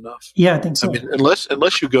seriously enough. Yeah, I think so. I mean,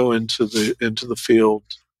 unless you go into the field,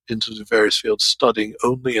 into the various fields, studying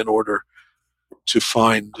only in order to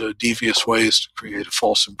find devious ways to create a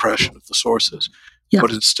false impression of the sources. Yeah.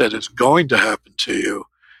 What instead is going to happen to you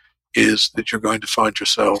is that you're going to find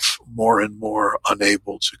yourself more and more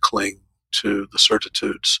unable to cling to the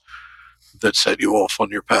certitudes that set you off on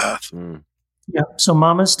your path. Yeah. So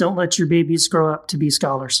mamas, don't let your babies grow up to be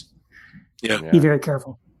scholars. Yeah. Be very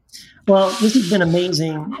careful. Well, this has been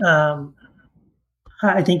amazing.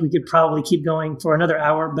 I think we could probably keep going for another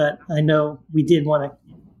hour, but I know we did want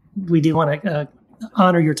to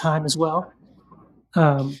honor your time as well.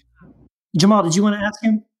 Jamal, did you want to ask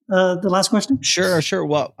him the last question? Sure.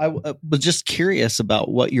 Well, I was just curious about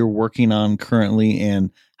what you're working on currently and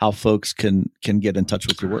how folks can get in touch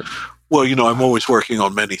with your work. Well, I'm always working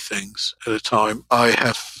on many things at a time. I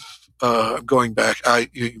have, going back,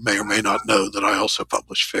 you may or may not know that I also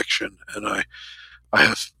publish fiction, and I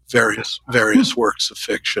have various works of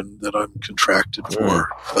fiction that I'm contracted for,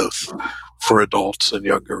 both for adults and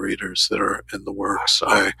younger readers that are in the works.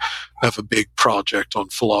 I have a big project on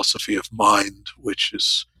philosophy of mind, which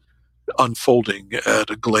is unfolding at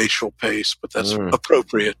a glacial pace, but that's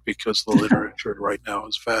appropriate because the literature right now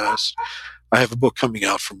is vast. I have a book coming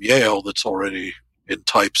out from Yale that's already in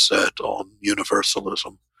typeset on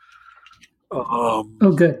universalism.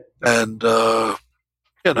 Good. And a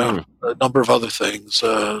number of other things,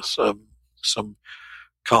 some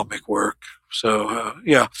comic work. So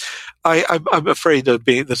I'm afraid of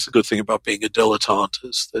being. That's the good thing about being a dilettante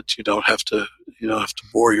is that you don't have to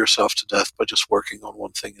bore yourself to death by just working on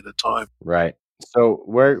one thing at a time. Right. So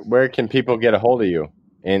where can people get a hold of you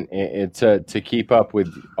and to keep up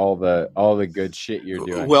with all the good shit you're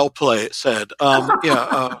doing? Well said.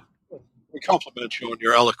 We compliment you on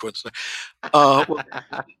your eloquence.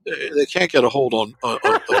 They can't get a hold of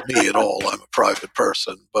me at all. I'm a private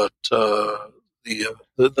person, but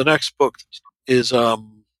the next book is the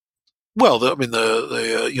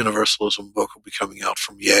universalism book will be coming out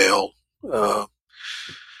from Yale.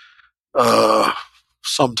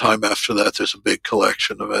 Sometime after that, there's a big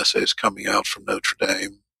collection of essays coming out from Notre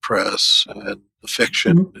Dame Press, and the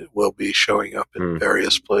fiction will be showing up in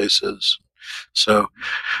various places. So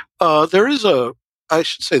there's a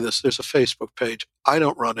Facebook page. I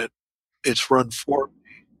don't run it. It's run for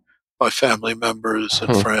me by family members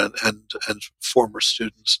and friends and former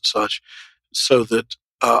students and such, so that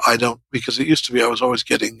I don't, because it used to be I was always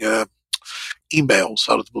getting emails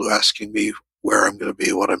out of the blue asking me where I'm going to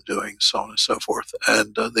be, what I'm doing, so on and so forth.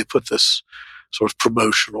 And they put this sort of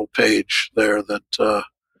promotional page there that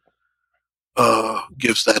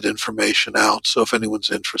gives that information out. So if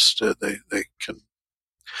anyone's interested, they can.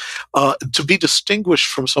 To be distinguished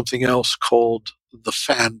from something else called the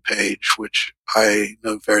fan page, which I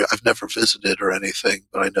know I've never visited or anything,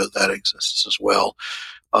 but I know that exists as well.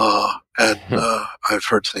 And I've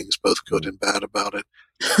heard things both good and bad about it.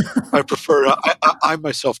 I prefer, I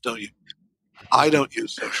myself don't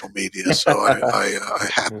use social media, so I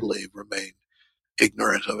happily remain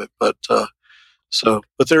ignorant of it. But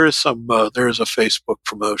there is there is a Facebook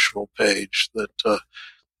promotional page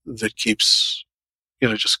that keeps,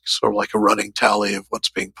 just sort of like a running tally of what's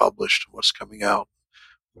being published and what's coming out.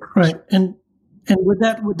 Right. And would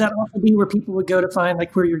that also be where people would go to find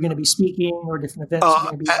like where you're going to be speaking or different events you're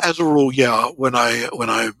going to be? As a rule, yeah. When I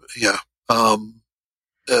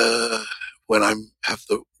have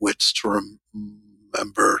the wits to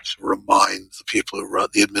remember to remind the people who run,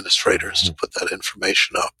 the administrators, to put that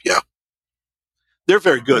information up. Yeah, they're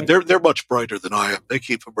very good. Right. They're much brighter than I am. They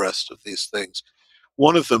keep abreast of these things.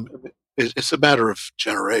 One of them, it's a matter of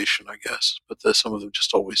generation, I guess, but some of them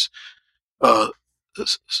just always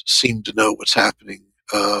seem to know what's happening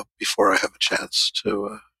before I have a chance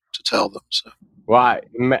to tell them. So, well,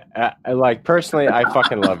 like personally, I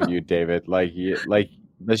fucking love you, David. Like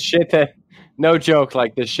the shit that, no joke,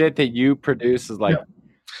 like the shit that you produce is like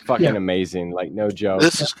fucking amazing. Like no joke,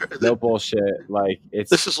 this is no bullshit. Like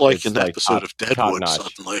this is like an episode of Deadwood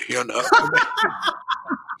suddenly,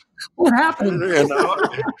 What happened?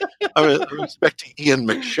 I'm expecting Ian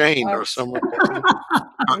McShane or someone.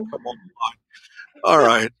 All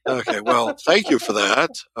right. Okay. Well, thank you for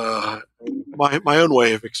that. My own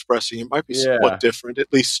way of expressing it might be somewhat different,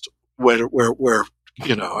 at least where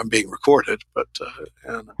I'm being recorded. But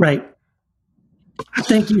right.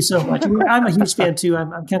 Thank you so much. I'm a huge fan too.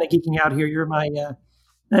 I'm kind of geeking out here. You're my.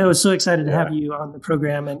 I was so excited to have you on the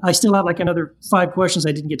program, and I still have like another 5 questions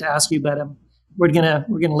I didn't get to ask you, but we're gonna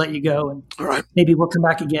let you go, and all right, maybe we'll come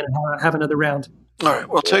back again and have another round. All right.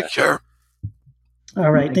 Well, take care.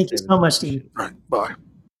 All right. Thank you so much, Steve. All right. Bye.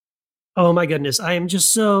 Oh my goodness, I am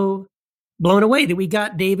just so blown away that we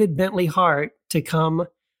got David Bentley Hart to come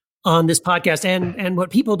on this podcast, and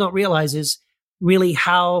what people don't realize is really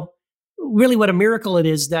what a miracle it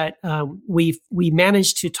is that we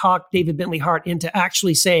managed to talk David Bentley Hart into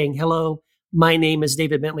actually saying, hello, my name is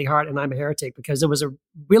David Bentley Hart and I'm a heretic, because there was a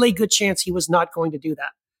really good chance he was not going to do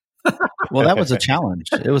that. Well, that was a challenge.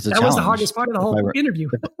 It was a challenge. That was the hardest part of the whole interview.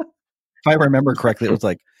 If I remember correctly, it was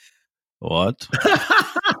like, what?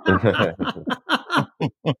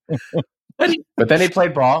 But then he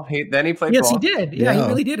played ball. Yes, ball. He did. Yeah, he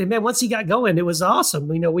really did. And man, once he got going, it was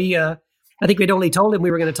awesome. I think we'd only told him we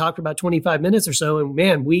were going to talk for about 25 minutes or so. And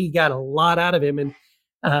man, we got a lot out of him, and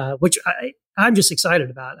which I'm just excited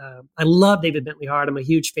about. I love David Bentley Hart. I'm a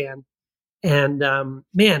huge fan. And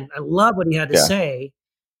man, I love what he had to say.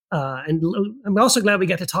 And I'm also glad we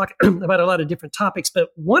got to talk about a lot of different topics. But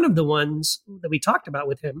one of the ones that we talked about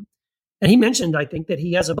with him, and he mentioned, I think, that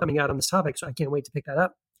he has a coming out on this topic. So I can't wait to pick that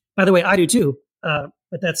up. By the way, I do too, but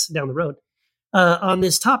that's down the road. On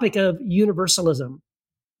this topic of universalism.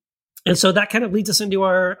 And so that kind of leads us into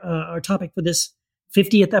our topic for this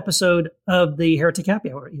 50th episode of the Heretic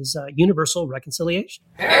Happy Hour is universal reconciliation.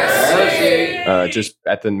 Just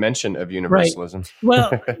at the mention of universalism.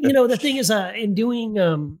 Right. Well, the thing is, in doing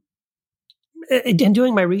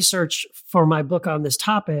my research for my book on this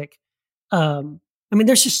topic,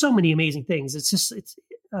 there's just so many amazing things.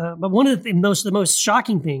 But one of the most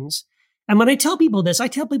shocking things, and when I tell people this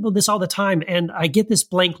all the time, and I get this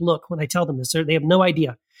blank look when I tell them this. They have no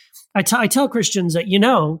idea. I tell Christians that,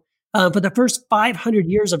 for the first 500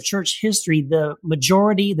 years of church history, the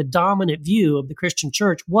dominant view of the Christian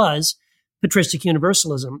church was patristic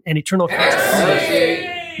universalism and eternal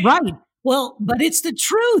conscious. Right. Well, but it's the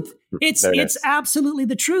truth. It's absolutely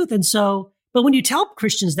the truth. And so, but when you tell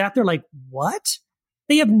Christians that, they're like, what?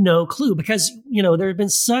 They have no clue, because, there have been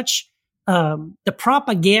such the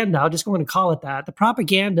propaganda, I'll just go on and call it that, the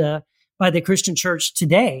propaganda by the Christian church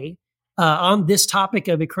today on this topic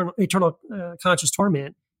of eternal conscious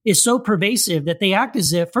torment is so pervasive that they act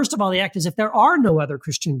as if, first of all, there are no other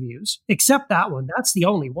Christian views except that one. That's the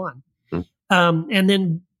only one. And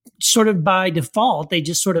then sort of by default, they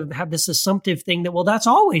just sort of have this assumptive thing that, well, that's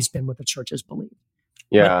always been what the church has believed.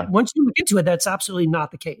 Yeah. But once you look into it, that's absolutely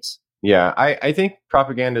not the case. Yeah. I think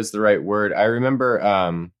propaganda is the right word. I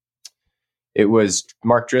remember it was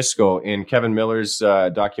Mark Driscoll in Kevin Miller's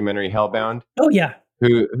documentary Hellbound. Oh, yeah.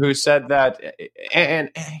 Who said that, and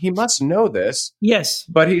he must know this. Yes,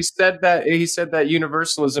 but he said that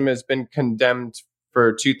universalism has been condemned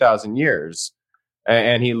for 2,000 years,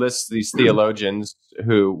 and he lists these theologians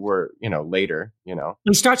who were, later.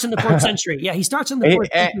 He starts in the 4th century. Yeah, he starts in the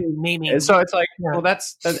 4th century naming. And so it's like, well,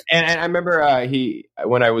 that's and I remember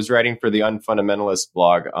when I was writing for the Unfundamentalist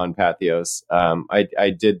blog on Patheos, I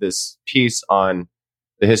did this piece on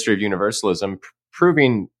the history of universalism,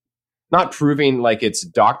 not proving like it's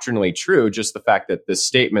doctrinally true, just the fact that the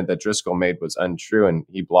statement that Driscoll made was untrue, and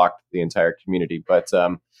he blocked the entire community. But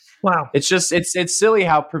wow, it's just it's silly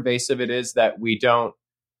how pervasive it is that we don't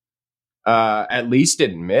at least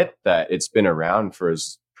admit that it's been around for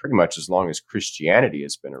pretty much as long as Christianity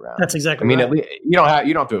has been around. That's exactly I mean, right. at least you don't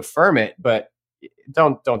have to affirm it, but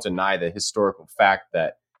don't deny the historical fact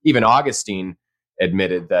that even Augustine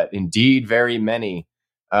admitted that indeed very many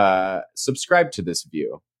subscribe to this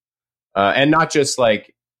view, and not just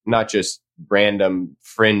random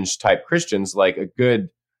fringe type Christians, like a good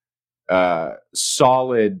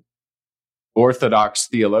solid Orthodox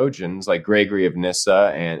theologians like Gregory of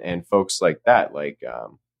Nyssa and folks like that. Like,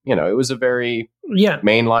 it was a very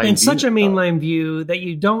mainline and view, such a mainline view that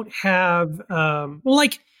you don't have,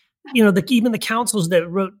 even the councils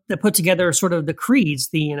that put together sort of the creeds,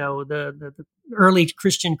 the early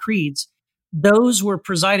Christian creeds, those were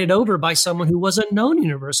presided over by someone who was a known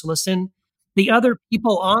universalist, and the other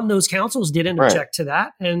people on those councils didn't object to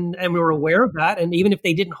that, and we were aware of that. And even if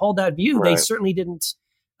they didn't hold that view, they certainly didn't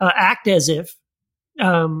act as if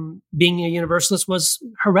being a universalist was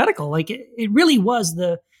heretical. Like it really was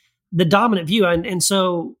the dominant view. And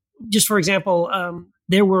so, just for example,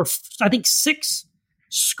 there were, I think, 6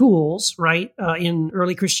 schools, right, in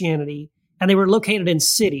early Christianity, and they were located in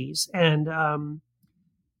cities. And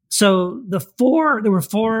so there were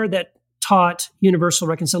 4 that taught universal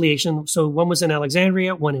reconciliation. So one was in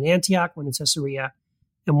Alexandria, one in Antioch, one in Caesarea,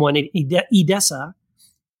 and one in Edessa.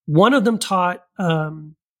 One of them taught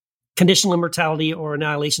conditional immortality or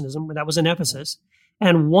annihilationism. That was in Ephesus.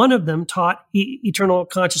 And one of them taught eternal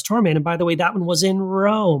conscious torment. And by the way, that one was in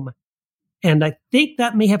Rome. And I think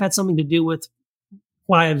that may have had something to do with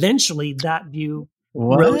why eventually that view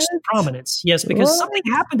rose to prominence. Yes, because something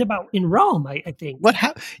happened in Rome, I think. What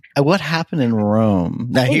happened in Rome?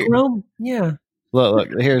 Now Rome, yeah. Look,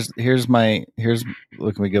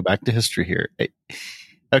 let me go back to history here.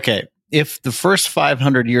 Okay. If the first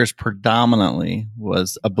 500 years predominantly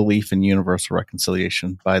was a belief in universal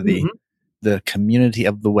reconciliation by the community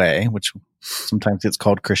of the way, which sometimes it's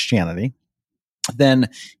called Christianity, then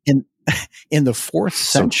in the 4th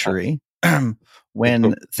century,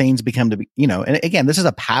 when things become to be, and again, this is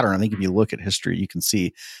a pattern. I think if you look at history, you can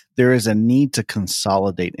see there is a need to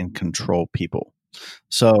consolidate and control people.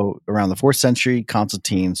 So around the 4th century,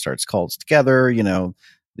 Constantine starts calls together,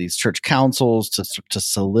 these church councils to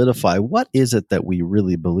solidify what is it that we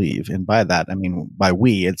really believe. And by that, I mean, by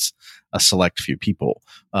we, it's a select few people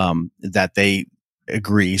that they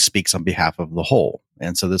agree speaks on behalf of the whole.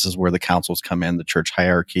 And so this is where the councils come in, the church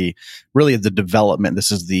hierarchy, really the development.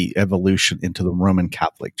 This is the evolution into the Roman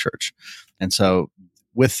Catholic Church. And so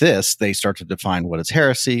with this, they start to define what is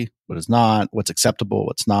heresy, what is not, what's acceptable,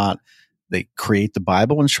 what's not. They create the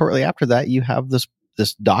Bible. And shortly after that, you have this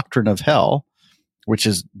doctrine of hell, which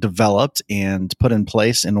is developed and put in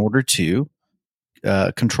place in order to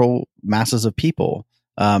control masses of people.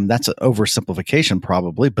 That's an oversimplification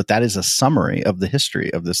probably, but that is a summary of the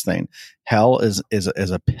history of this thing. Hell is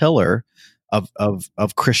a pillar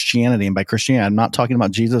of Christianity. And by Christianity, I'm not talking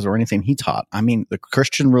about Jesus or anything he taught. I mean, the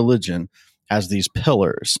Christian religion has these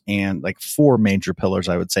pillars, and like 4 major pillars,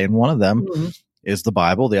 I would say. And one of them is the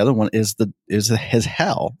Bible. The other one is his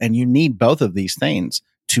hell. And you need both of these things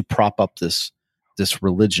to prop up this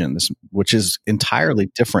religion, which is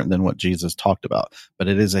entirely different than what Jesus talked about, but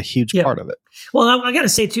it is a huge part of it. Well, I got to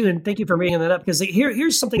say too, and thank you for bringing that up, because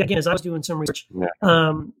here's something, again, as I was doing some research.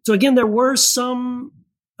 So again, there were some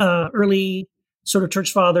early sort of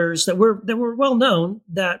church fathers that were well known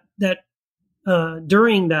that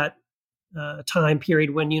during that time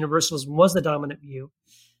period when universalism was the dominant view,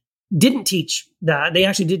 didn't teach that. They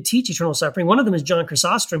actually did teach eternal suffering. One of them is John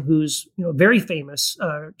Chrysostom, who's a very famous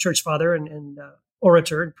church father and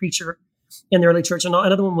orator and preacher in the early church. And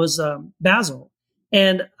another one was Basil.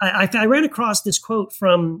 And I ran across this quote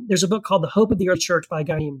there's a book called The Hope of the Early Church by a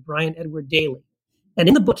guy named Brian Edward Daly. And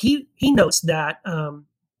in the book, he notes that,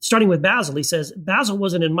 starting with Basil, he says, Basil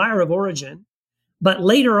was an admirer of Origen, but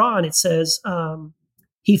later on it says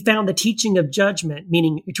he found the teaching of judgment,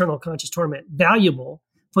 meaning eternal conscious torment, valuable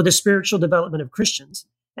for the spiritual development of Christians.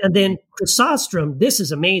 And then Chrysostom, this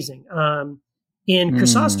is amazing. In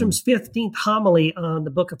Chrysostom's 15th homily on the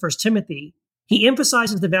book of 1 Timothy, he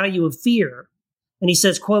emphasizes the value of fear. And he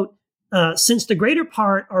says, quote, since the greater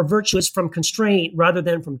part are virtuous from constraint rather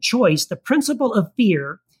than from choice, the principle of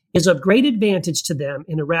fear is of great advantage to them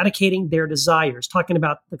in eradicating their desires, talking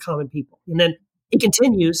about the common people. And then he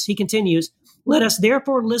continues, let us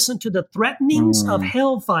therefore listen to the threatenings of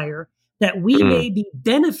hellfire, that we may be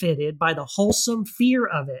benefited by the wholesome fear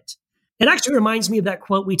of it. It actually reminds me of that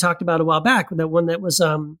quote we talked about a while back, the one that was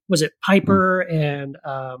it Piper and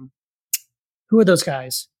who are those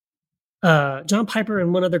guys? John Piper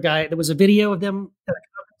and one other guy. There was a video of them at a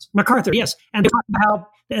conference. MacArthur, yes. And they talked about how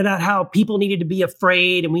about how people needed to be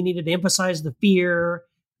afraid and we needed to emphasize the fear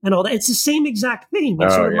and all that. It's the same exact thing.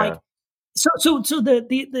 It's sort of like, so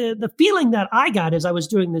the feeling that I got as I was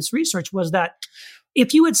doing this research was that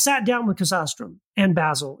if you had sat down with Chrysostom and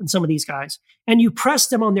Basil and some of these guys, and you pressed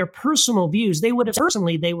them on their personal views, they would have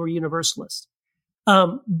personally, they were universalists.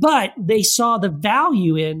 But they saw the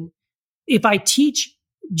value in, if I teach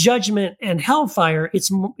judgment and hellfire, it's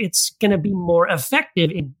going to be more effective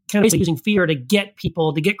in kind of using fear to get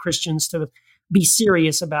people, to get Christians to be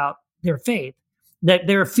serious about their faith. That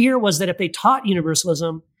their fear was that if they taught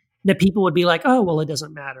universalism, that people would be like, oh, well, it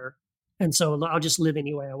doesn't matter. And so I'll just live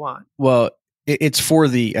any way I want. Well, it's for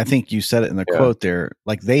I think you said it in the quote there,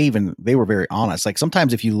 like they were very honest. Like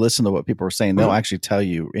sometimes if you listen to what people are saying, they'll actually tell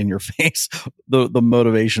you in your face the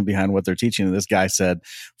motivation behind what they're teaching. And this guy said,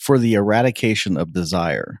 for the eradication of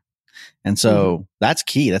desire. And so that's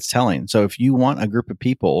key. That's telling. So if you want a group of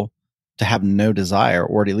people to have no desire,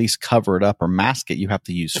 or to at least cover it up or mask it, you have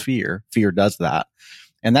to use fear. Fear does that.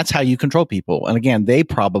 And that's how you control people. And again, they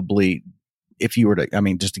probably, if you were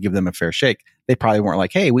to, just to give them a fair shake, they probably weren't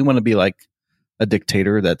like, hey, we want to be like a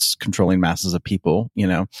dictator that's controlling masses of people,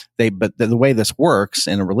 but the way this works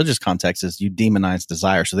in a religious context is you demonize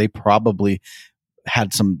desire. So they probably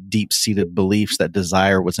had some deep seated beliefs that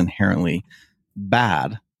desire was inherently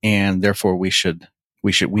bad. And therefore we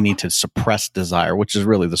need to suppress desire, which is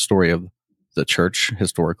really the story of the church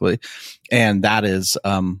historically. And that is,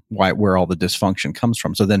 where all the dysfunction comes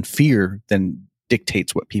from. So then fear then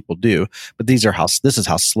dictates what people do. But this is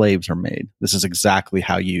how slaves are made. This is exactly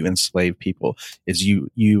how you enslave people, is you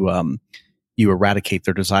eradicate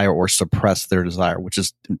their desire or suppress their desire, which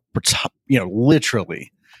is,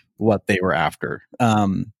 literally what they were after.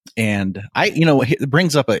 And it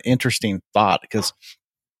brings up an interesting thought, because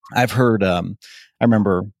I've heard, I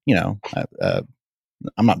remember,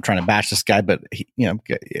 I'm not trying to bash this guy, but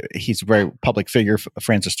he's a very public figure,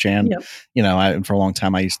 Francis Chan. Yep. And for a long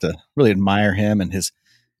time, I used to really admire him and his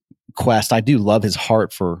quest. I do love his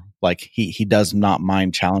heart for, like, he does not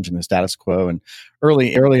mind challenging the status quo. And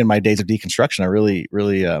early in my days of deconstruction, I really,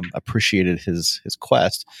 really appreciated his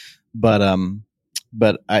quest. But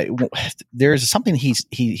there's something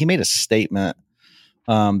he made a statement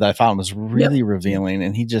that I found was really revealing.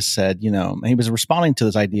 And he just said, he was responding to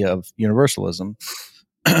this idea of universalism.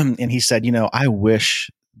 And he said, I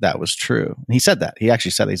wish that was true. And he said that. He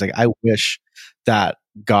actually said that. He's like, I wish that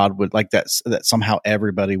God would, like, that somehow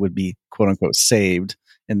everybody would be, quote unquote, saved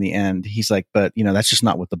in the end. He's like, but that's just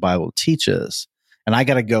not what the Bible teaches. And I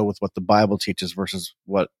got to go with what the Bible teaches versus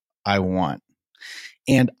what I want.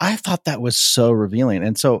 And I thought that was so revealing.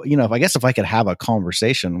 And so, if I could have a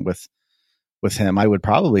conversation with him, I would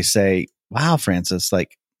probably say, wow, Francis,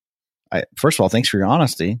 like, first of all, thanks for your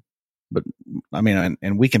honesty. But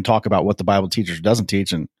and we can talk about what the Bible teaches or doesn't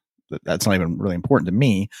teach, and that's not even really important to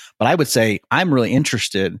me. But I would say I'm really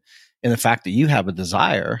interested in the fact that you have a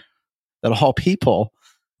desire that all people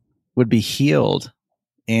would be healed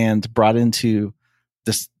and brought into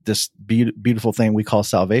this beautiful thing we call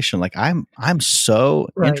salvation. Like, I'm so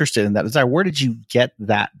interested in that desire. Where did you get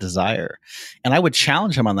that desire? And I would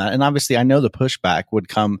challenge him on that. And obviously I know the pushback would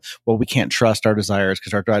come, well, we can't trust our desires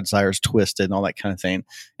because our desire is twisted and all that kind of thing.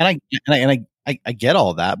 And I get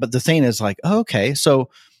all that. But the thing is, like, okay, so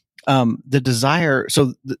the desire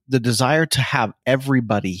to have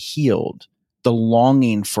everybody healed, the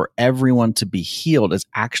longing for everyone to be healed, is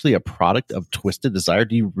actually a product of twisted desire.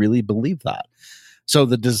 Do you really believe that? So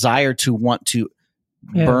the desire to want to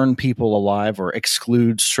burn people alive or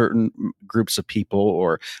exclude certain groups of people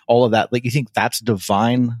or all of that, like, you think that's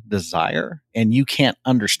divine desire, and you can't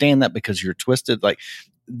understand that because you're twisted. Like,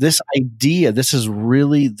 this idea, this is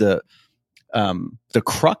really the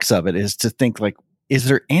crux of it, is to think, like, is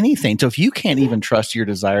there anything? So if you can't even trust your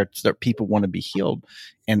desire that people want to be healed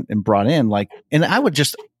and brought in, like, and I would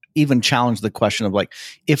just even challenge the question of, like,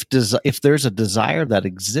 if there's a desire that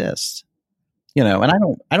exists, and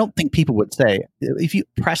I don't think people would say, if you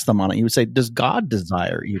press them on it, you would say, does God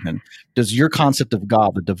desire even? Does your concept of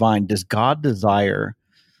God, the divine, does God desire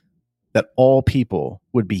that all people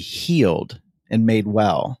would be healed and made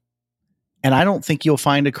well? And I don't think you'll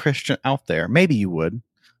find a Christian out there. Maybe you would.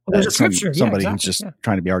 Well, there's a scripture. Somebody who's just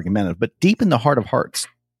trying to be argumentative. But deep in the heart of hearts,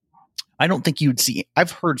 I don't think you would see.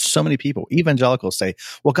 I've heard so many people, evangelicals, say,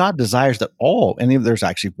 well, God desires that all, and there's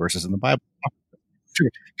actually verses in the Bible.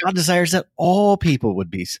 God desires that all people would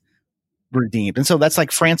be redeemed. And so that's like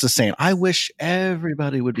Francis saying, I wish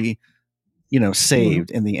everybody would be, saved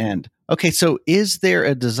in the end. Okay, so is there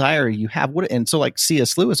a desire you have? And so, like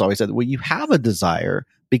C.S. Lewis always said, well, you have a desire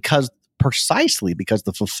precisely because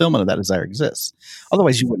the fulfillment of that desire exists.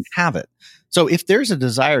 Otherwise, you wouldn't have it. So if there's a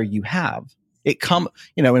desire you have, it come,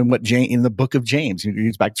 in in the book of James, you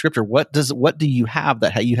use back to scripture. What do you have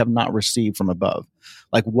that you have not received from above?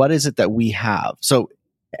 Like, what is it that we have? So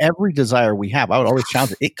every desire we have, I would always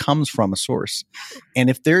challenge it comes from a source. And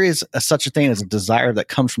if there is such a thing as a desire that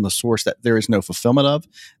comes from the source that there is no fulfillment of,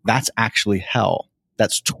 that's actually hell.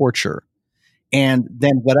 That's torture. And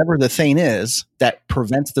then whatever the thing is that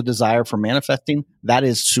prevents the desire from manifesting, that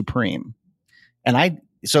is supreme.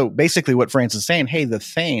 So basically what Francis is saying, hey, the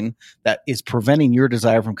thing that is preventing your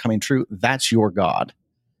desire from coming true, that's your God.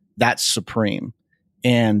 That's supreme.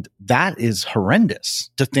 And that is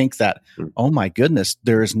horrendous to think that, oh my goodness,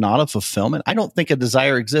 there is not a fulfillment. I don't think a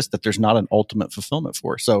desire exists that there's not an ultimate fulfillment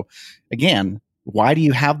for. So again, why do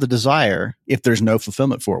you have the desire if there's no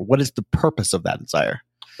fulfillment for it? What is the purpose of that desire?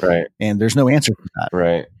 Right. And there's no answer to that.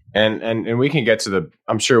 Right. And we can get to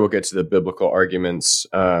I'm sure we'll get to the biblical arguments.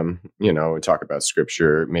 We talk about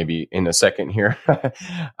scripture maybe in a second here.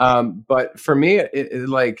 But for me,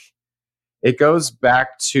 it goes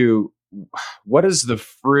back to what is the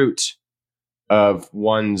fruit of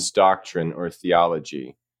one's doctrine or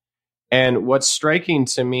theology? And what's striking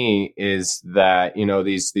to me is that,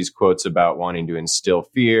 these quotes about wanting to instill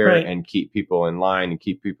fear Right. and keep people in line and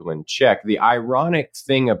keep people in check. The ironic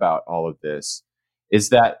thing about all of this is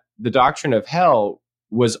that the doctrine of hell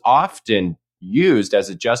was often used as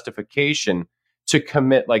a justification to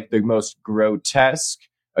commit like the most grotesque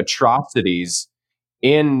atrocities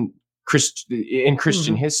in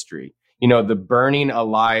Christian history. The burning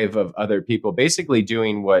alive of other people, basically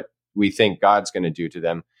doing what we think God's going to do to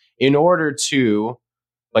them in order to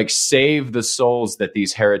save the souls that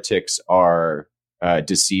these heretics are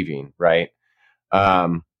deceiving. Right.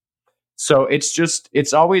 So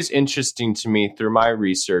it's always interesting to me through my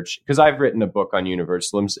research, because I've written a book on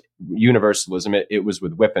universalism. It was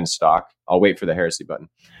with Whip and Stock. I'll wait for the heresy button.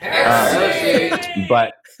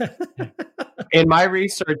 But in my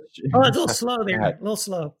research, it's a little slow there. A little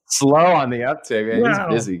slow. Slow on the uptake. Man. Wow.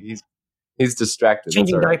 He's busy. He's distracted.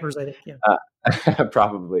 Changing diapers, I think. Yeah.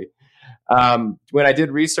 Probably. When I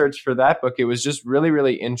did research for that book, it was just really,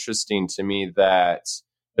 really interesting to me that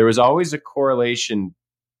there was always a correlation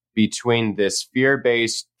between this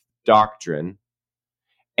fear-based doctrine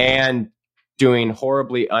and doing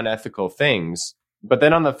horribly unethical things. But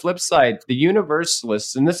then on the flip side, the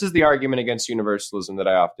universalists, and this is the argument against universalism that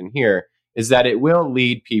I often hear, is that it will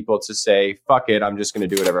lead people to say, fuck it, I'm just going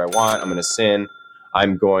to do whatever I want. I'm going to sin.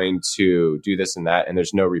 I'm going to do this and that, and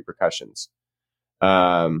there's no repercussions.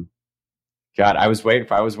 God, I was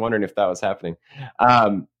wondering if that was happening.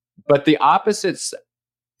 But the opposites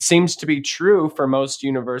seems to be true for most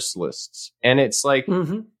universalists. And it's like,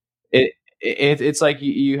 it's like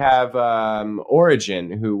you have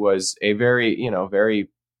Origen, who was a very, very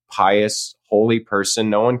pious, holy person.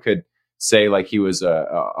 No one could say like he was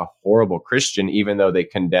a horrible Christian, even though they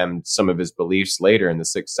condemned some of his beliefs later in the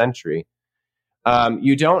 6th century.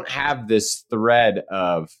 You don't have this thread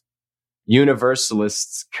of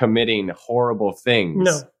universalists committing horrible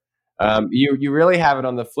things. No. You really have it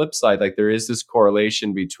on the flip side. Like there is this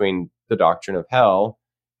correlation between the doctrine of hell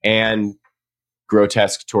and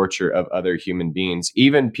grotesque torture of other human beings,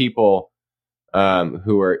 even people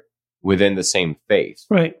who are within the same faith.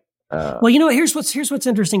 Right. Well, here's what's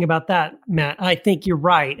interesting about that, Matt. I think you're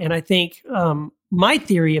right. And I think my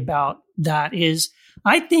theory about that is,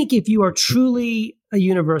 I think if you are truly a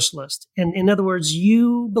universalist, and in other words,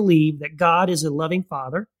 you believe that God is a loving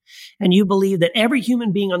father, and you believe that every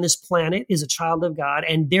human being on this planet is a child of God,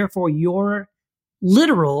 and therefore your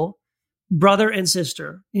literal brother and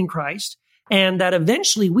sister in Christ, and that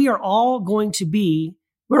eventually we're all going to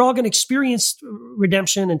experience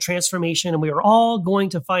redemption and transformation, and we are all going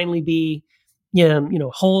to finally be,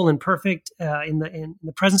 whole and perfect in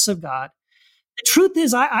the presence of God. The truth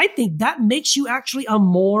is, I think that makes you actually a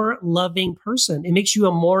more loving person. It makes you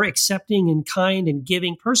a more accepting and kind and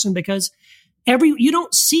giving person, because you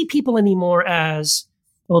don't see people anymore as,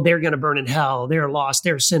 well, they're going to burn in hell, they're lost,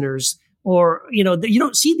 they're sinners, or, you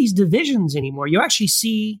don't see these divisions anymore. You actually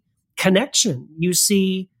see connection. You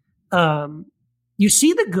see the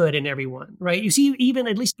good in everyone, right? You see even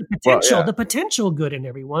at least the potential good in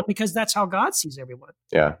everyone, because that's how God sees everyone.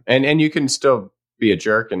 Yeah. And you can still be a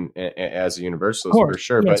jerk and as a universalist for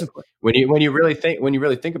sure. Yes, but when you really think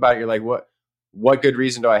about it, you're like, what good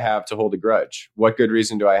reason do I have to hold a grudge? What good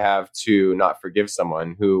reason do I have to not forgive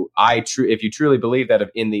someone who if you truly believe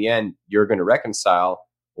that in the end you're going to reconcile,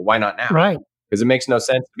 well, why not now? Right. Because it makes no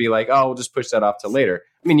sense to be like, oh, we'll just push that off till later.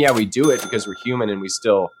 I mean, yeah, we do it because we're human and we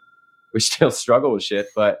still struggle with shit.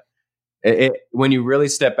 But when you really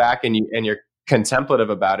step back and you're contemplative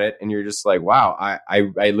about it, and you're just like, wow,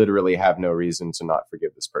 I literally have no reason to not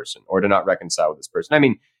forgive this person or to not reconcile with this person. I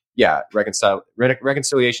mean, yeah,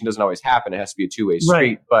 reconciliation doesn't always happen. It has to be a two-way street,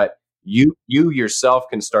 Right. but you yourself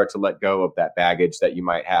can start to let go of that baggage that you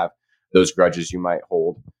might have, those grudges you might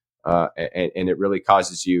hold, and it really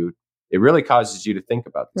causes you to think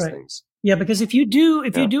about these Right. things. Yeah, because if you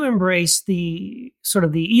do embrace the sort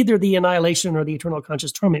of either the annihilation or the eternal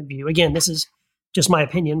conscious torment view, again, this is just my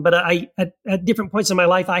opinion, but at different points in my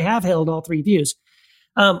life, I have held all three views.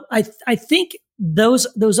 I think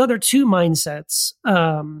those other two mindsets,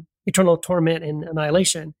 eternal torment and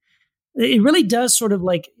annihilation, it really does sort of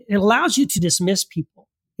like, it allows you to dismiss people.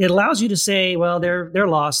 It allows you to say, well, they're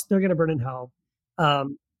lost. They're going to burn in hell.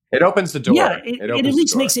 It opens the door. Yeah, it at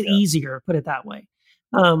least makes it easier, put it that way.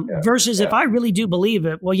 Versus if I really do believe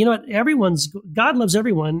it, well, you know what? God loves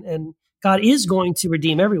everyone, and God is going to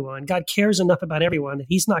redeem everyone. God cares enough about everyone that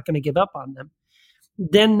He's not going to give up on them.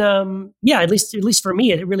 Then, at least for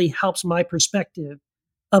me, it really helps my perspective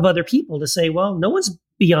of other people to say, well, no one's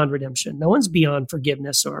beyond redemption, no one's beyond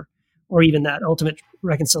forgiveness, or even that ultimate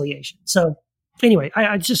reconciliation. So, anyway,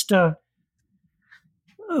 I just.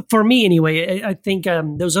 For me, anyway, I think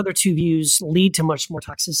those other two views lead to much more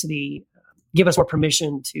toxicity, give us more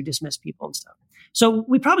permission to dismiss people and stuff. So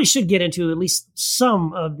we probably should get into at least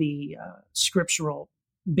some of the scriptural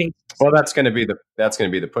basis. Well, that's going to be the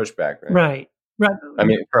pushback, right? Right. I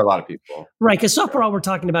mean, for a lot of people, right? Because so far, all we're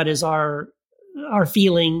talking about is our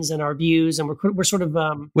feelings and our views, and we're sort of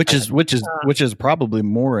which is probably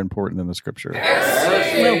more important than the scripture.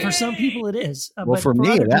 Well, for some people it is. Well, for me,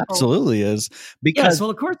 it absolutely is. Because, yes, well,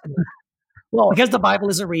 of course it is. Well, because the Bible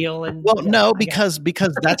isn't real. And because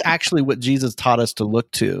that's actually what Jesus taught us to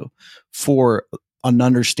look to for an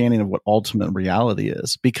understanding of what ultimate reality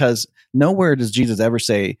is. Because nowhere does Jesus ever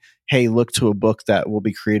say, hey, look to a book that will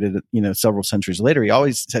be created, several centuries later. He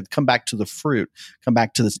always said, come back to the fruit, come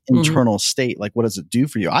back to this internal state. Like, what does it do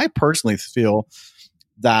for you? I personally feel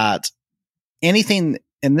that anything,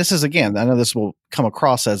 and this is, again, I know this will come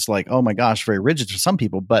across as like, oh my gosh, very rigid for some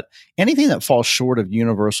people, but anything that falls short of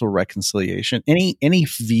universal reconciliation, any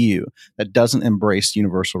view that doesn't embrace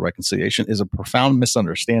universal reconciliation is a profound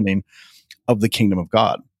misunderstanding of the kingdom of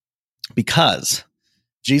God. Because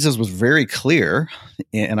Jesus was very clear,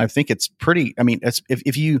 and I think it's pretty,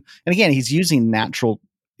 if you, and again, he's using natural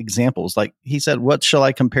examples. Like he said, what shall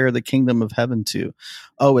I compare the kingdom of heaven to?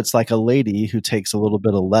 Oh, it's like a lady who takes a little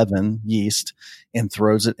bit of leaven, yeast, and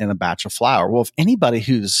throws it in a batch of flour. Well, if anybody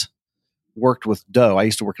who's worked with dough, I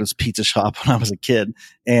used to work at this pizza shop when I was a kid,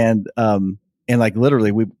 and like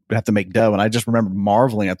literally we would have to make dough. And I just remember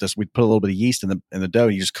marveling at this. We'd put a little bit of yeast in the dough,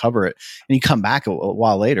 and you just cover it, and you come back a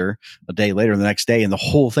while later, a day later, the next day, and the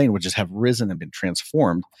whole thing would just have risen and been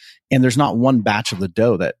transformed. And there's not one batch of the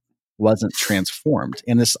dough that wasn't transformed.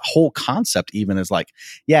 And this whole concept even is like,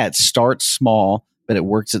 yeah, it starts small, but it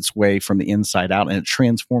works its way from the inside out, and it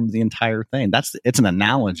transforms the entire thing. It's an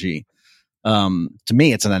analogy. To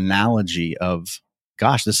me, it's an analogy of,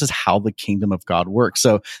 gosh, this is how the kingdom of God works.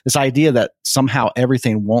 So this idea that somehow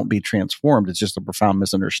everything won't be transformed is just a profound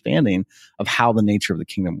misunderstanding of how the nature of the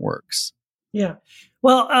kingdom works. Yeah.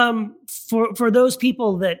 Well, for those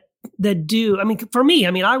people that do, for me,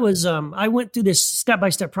 I went through this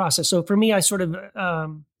step-by-step process. So for me, I sort of, I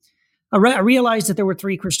realized that there were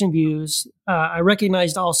three Christian views. I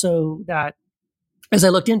recognized also that as I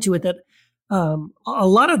looked into it, that a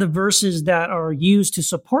lot of the verses that are used to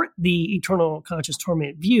support the eternal conscious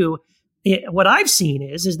torment view, what I've seen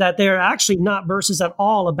is that they're actually not verses at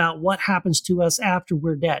all about what happens to us after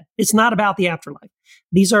we're dead. It's not about the afterlife.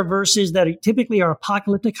 These are verses that typically are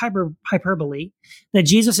apocalyptic hyperbole, that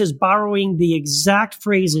Jesus is borrowing the exact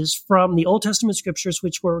phrases from the Old Testament scriptures,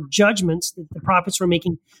 which were judgments that the prophets were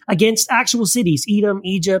making against actual cities, Edom,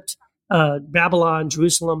 Egypt, Babylon,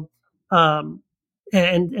 Jerusalem.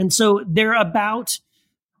 And so they're about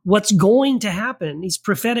what's going to happen. He's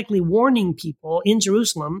prophetically warning people in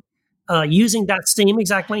Jerusalem, using that same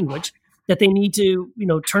exact language, that they need to,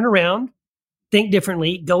 turn around, think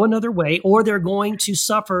differently, go another way, or they're going to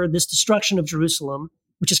suffer this destruction of Jerusalem,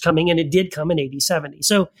 which is coming, and it did come in AD 70.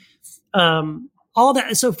 So all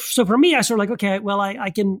that. So for me, I sort of like, okay, well,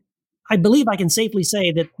 I believe I can safely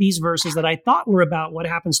say that these verses that I thought were about what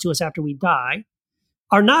happens to us after we die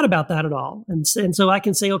are not about that at all. And so I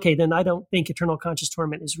can say, okay, then I don't think eternal conscious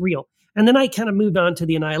torment is real. And then I kind of moved on to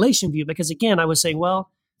the annihilation view, because again, I was saying, well,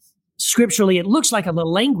 scripturally, it looks like the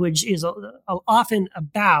language is often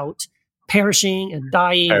about perishing and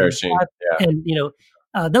dying, and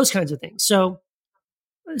those kinds of things. So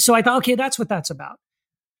I thought, okay, that's what that's about.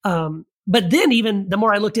 But then even the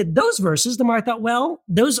more I looked at those verses, the more I thought, well,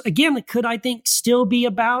 those again could, I think, still be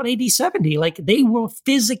about AD 70. Like they will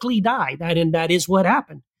physically die. That is what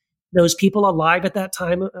happened. Those people alive at that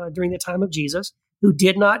time, during the time of Jesus, who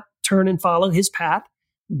did not turn and follow his path,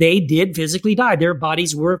 they did physically die. Their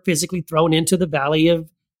bodies were physically thrown into the valley of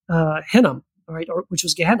Hinnom, right, which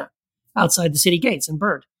was Gehenna, outside the city gates, and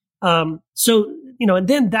burned. So, and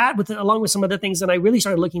then that, along with some other things, then I really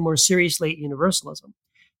started looking more seriously at universalism.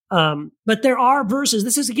 But there are verses.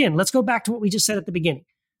 This is, again, let's go back to what we just said at the beginning.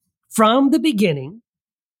 From the beginning,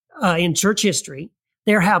 in church history,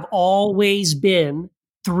 there have always been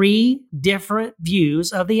 3 different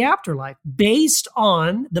views of the afterlife based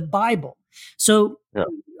on the Bible. So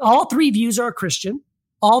all 3 views are Christian.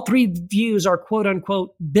 All 3 views are quote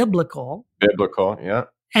unquote biblical. Biblical, yeah.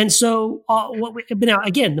 And so now,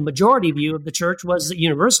 again, the majority view of the church was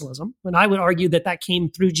universalism. And I would argue that came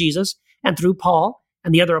through Jesus and through Paul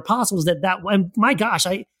and the other apostles. And my gosh,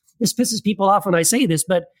 this pisses people off when I say this,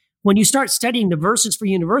 but when you start studying the verses for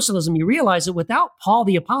universalism, you realize that without Paul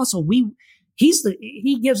the apostle,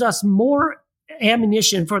 he gives us more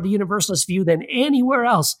ammunition for the universalist view than anywhere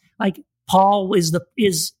else. Like Paul he's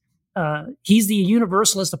the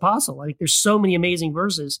universalist apostle. Like there's so many amazing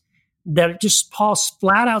verses that just Paul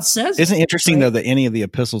flat out says. Isn't it interesting though that any of the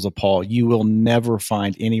epistles of Paul, you will never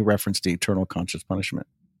find any reference to eternal conscious punishment?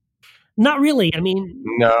 Not really. I mean,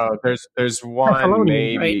 no. There's one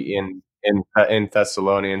maybe right? in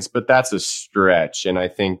Thessalonians, but that's a stretch, and I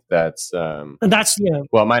think that's Well,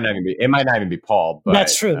 it might not even be Paul, but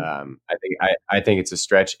that's true. I think it's a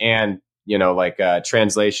stretch, and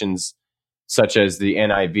translations such as the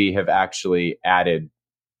NIV have actually added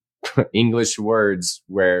English words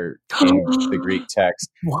where in the Greek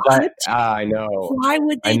text. What? But, I know. Why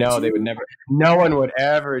would they? I know they would never. No one would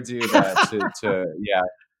ever do that to yeah,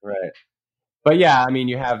 right. But yeah, I mean,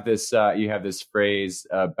 you have this phrase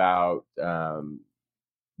about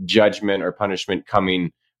judgment or punishment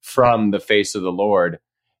coming from the face of the Lord,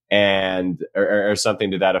 and or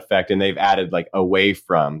something to that effect, and they've added like away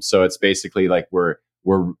from. So it's basically like we're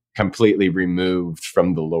completely removed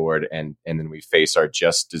from the Lord, and then we face our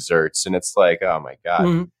just desserts, and it's like, oh my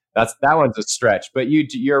God, that one's a stretch. But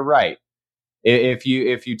you're right. If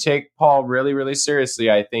you take Paul really, really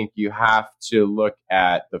seriously, I think you have to look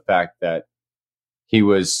at the fact that he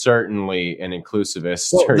was certainly an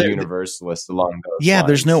inclusivist or universalist along those lines.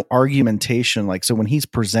 There's no argumentation. Like, so when he's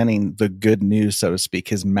presenting the good news, so to speak,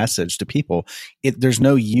 his message to people, there's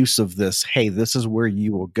no use of this, hey, this is where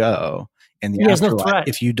you will go in the afterlife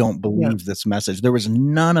if you don't believe this message. There was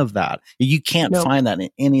none of that. You can't find that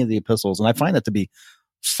in any of the epistles. And I find that to be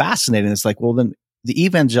fascinating. It's like, well, then the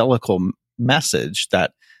evangelical message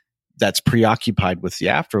that's preoccupied with the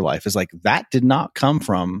afterlife is like, that did not come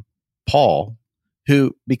from Paul,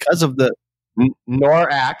 who, because of the nor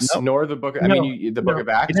Acts, nor the book. I mean, the book of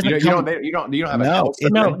Acts. You don't have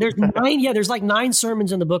a there's 9. Yeah, there's like 9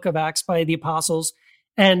 sermons in the book of Acts by the apostles,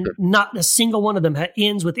 and not a single one of them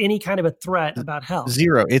ends with any kind of a threat about hell.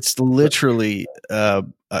 Zero. It's literally a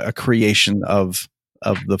creation of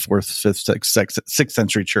the 4th, 5th, 6th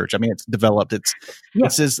century church. I mean, it's developed. It's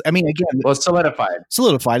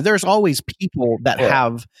solidified. There's always people that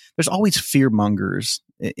there's always fear mongers.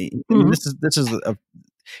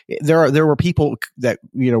 There were people that,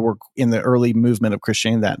 were in the early movement of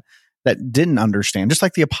Christianity that didn't understand, just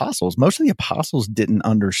like the apostles. Most of the apostles didn't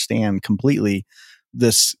understand completely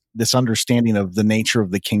this understanding of the nature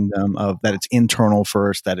of the kingdom, of that it's internal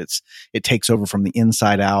first, that it takes over from the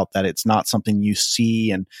inside out, that it's not something you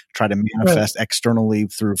see and try to manifest externally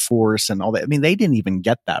through force and all that. I mean, they didn't even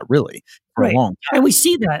get that really for a long time. And we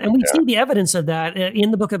see that, and we see the evidence of that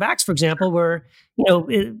in the book of Acts, for example, where,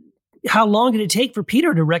 how long did it take for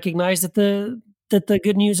Peter to recognize that the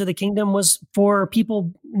good news of the kingdom was for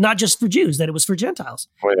people, not just for Jews, that it was for Gentiles?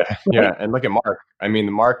 Well, yeah. And look at Mark. I mean,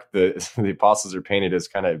 the apostles are painted as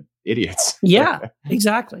kind of idiots. Yeah,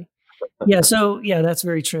 exactly. Yeah. So that's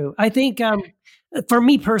very true. I think for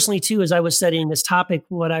me personally too, as I was studying this topic,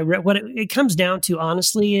 what it comes down to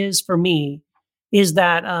honestly is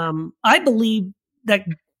that I believe that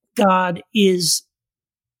God is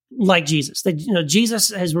like Jesus, that Jesus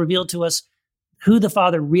has revealed to us who the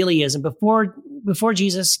Father really is. And before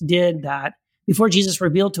Jesus did that, before Jesus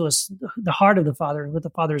revealed to us the heart of the Father and what the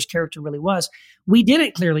Father's character really was, we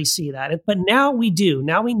didn't clearly see that. But now we do.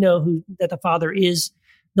 Now we know that the Father is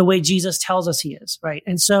the way Jesus tells us he is, right?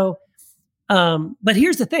 And so, but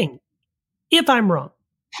here's the thing. If I'm wrong,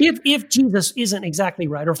 if Jesus isn't exactly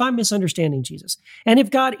right, or if I'm misunderstanding Jesus, and if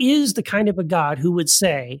God is the kind of a God who would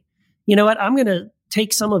say, you know what, I'm going to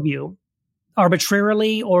take some of you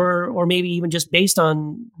arbitrarily or maybe even just based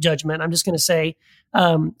on judgment. I'm just going to say,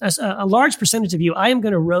 as a large percentage of you, I am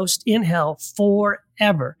going to roast in hell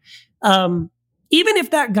forever. Even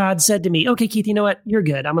if that God said to me, okay, Keith, you know what? You're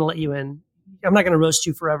good. I'm going to let you in. I'm not going to roast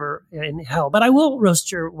you forever in hell, but I will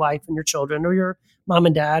roast your wife and your children or your mom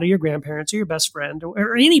and dad or your grandparents or your best friend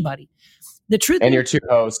or anybody. The truth and is, your two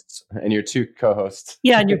hosts and your two co-hosts.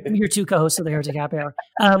 yeah, and your two co-hosts of the Heretic Happy Hour.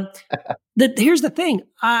 Here's the thing.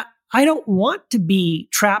 I don't want to be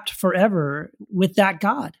trapped forever with that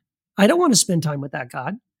God. I don't want to spend time with that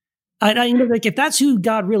God. Like if that's who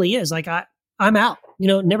God really is, like I'm out,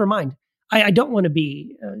 never mind. I don't want to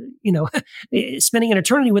be, spending an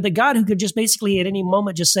eternity with a God who could just basically at any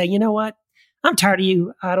moment just say, you know what, I'm tired of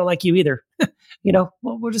you. I don't like you either. Well,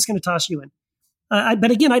 we're just going to toss you in.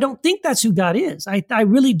 But again, I don't think that's who God is. I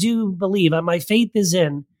really do believe my faith is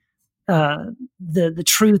in the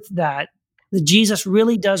truth that Jesus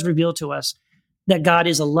really does reveal to us that God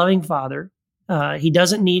is a loving Father. He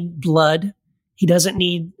doesn't need blood. He doesn't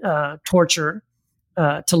need torture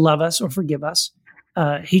to love us or forgive us.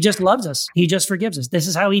 He just loves us. He just forgives us. This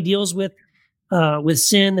is how he deals with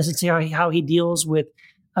sin. This is how he deals with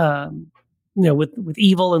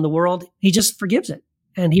evil in the world. He just forgives it,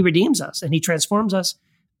 and he redeems us, and he transforms us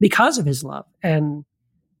because of his love. And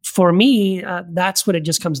for me, that's what it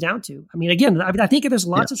just comes down to. I mean, again, I think there's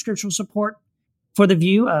lots of scriptural support for the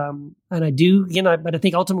view, and I do, but I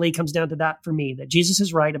think ultimately it comes down to that for me, that Jesus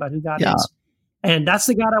is right about who God is. And that's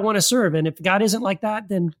the God I want to serve. And if God isn't like that,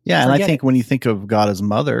 then and I think when you think of God as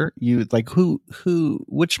mother, you like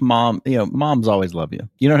which mom, moms always love you.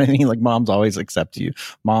 You know what I mean? Like moms always accept you.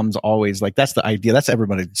 Moms always like, that's the idea. That's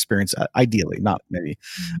everybody's experience. Ideally, not maybe.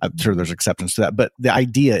 I'm sure there's exceptions to that, but the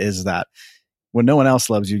idea is that when no one else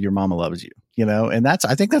loves you, your mama loves you. And I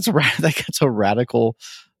think that's a radical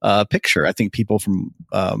picture. I think people from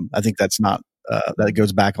I think that's not. That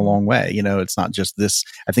goes back a long way. It's not just this.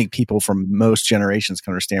 I think people from most generations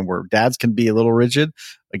can understand where dads can be a little rigid.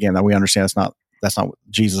 Again, that we understand that's not what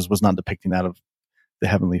Jesus was not depicting that of the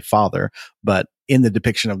Heavenly Father, but in the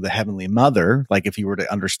depiction of the Heavenly Mother, like if you were to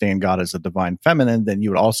understand God as a divine feminine, then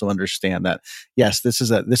you would also understand that, yes, this is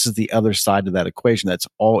the other side of that equation.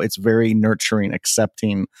 It's very nurturing,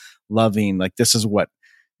 accepting, loving. Like this is what,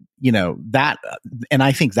 that, and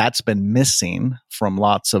I think that's been missing from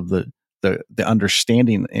lots of the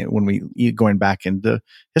understanding when we going back into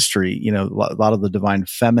history. A lot of the divine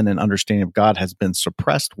feminine understanding of God has been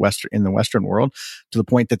suppressed in the Western world to the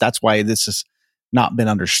point that that's why this has not been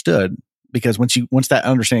understood. Because once that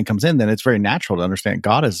understanding comes in, then it's very natural to understand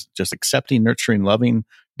God is just accepting, nurturing, loving,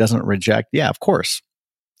 doesn't reject. Yeah, of course.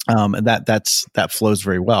 And that flows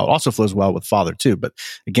very well. It also flows well with Father too. But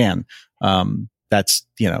again, that's,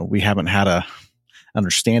 we haven't had a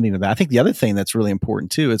understanding of that. I think the other thing that's really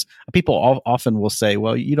important too is people often will say,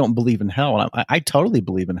 well, you don't believe in hell. And I totally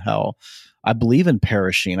believe in hell. I believe in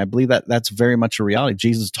perishing. I believe that that's very much a reality.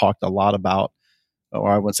 Jesus talked a lot about, or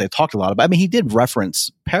I wouldn't say talked a lot about, I mean, he did reference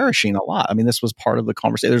perishing a lot. I mean, this was part of the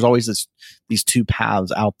conversation. There's always these two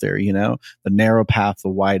paths out there, the narrow path, the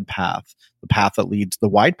wide path. The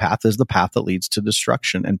wide path is the path that leads to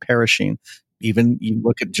destruction and perishing. Even you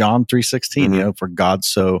look at John 3:16, for God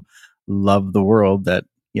so loved the world that,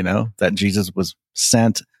 that Jesus was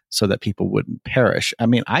sent so that people wouldn't perish. I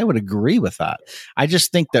mean, I would agree with that. I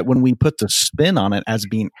just think that when we put the spin on it as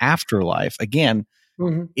being afterlife, again,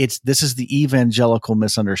 this is the evangelical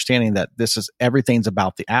misunderstanding that everything's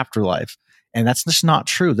about the afterlife. And that's just not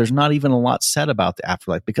true. There's not even a lot said about the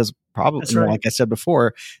afterlife because probably, like I said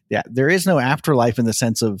before, there is no afterlife in the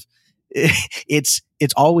sense of it's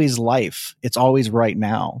always life. It's always right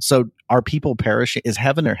now. So are people perishing? Is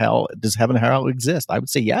heaven or hell? Does heaven or hell exist? I would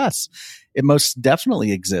say yes. It most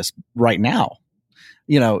definitely exists right now,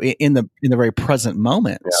 in the very present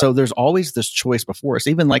moment. Yeah. So there's always this choice before us.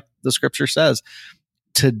 Even like the scripture says,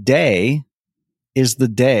 today is the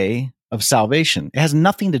day of salvation. It has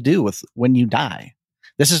nothing to do with when you die.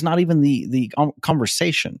 This is not even the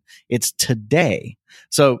conversation. It's today.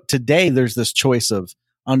 So today there's this choice of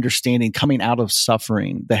understanding, coming out of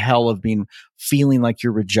suffering, the hell of feeling like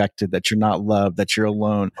you're rejected, that you're not loved, that you're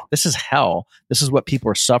alone. This is hell. This is what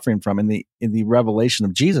people are suffering from. In the revelation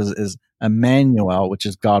of Jesus is Emmanuel, which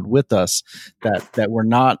is God with us, that we're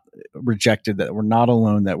not rejected, that we're not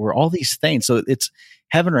alone, that we're all these things. So it's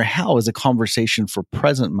heaven or hell is a conversation for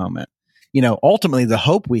present moment. Ultimately the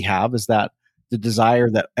hope we have is that the desire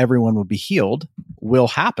that everyone will be healed will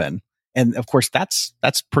happen. And of course, that's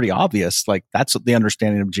pretty obvious. Like that's the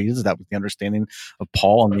understanding of Jesus. That was the understanding of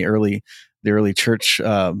Paul and the early church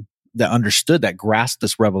that understood, that grasped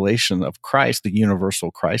this revelation of Christ, the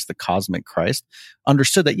universal Christ, the cosmic Christ,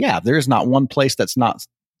 understood that, yeah, there is not one place that's not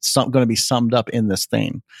going to be summed up in this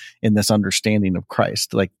thing, in this understanding of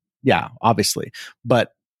Christ. Like, yeah, obviously.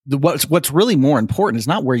 But what's really more important is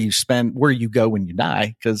not where you go when you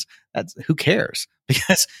die, because that's, who cares?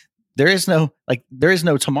 Because there is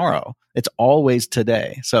no tomorrow. It's always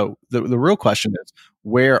today. So the real question is,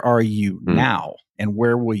 where are you now, and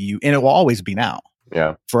where will you? And it will always be now.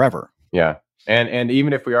 Yeah, forever. Yeah, and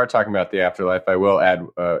even if we are talking about the afterlife, I will add,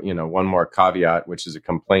 one more caveat, which is a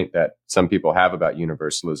complaint that some people have about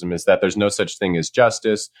universalism, is that there's no such thing as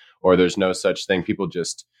justice, or there's no such thing. People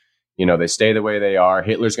just, they stay the way they are.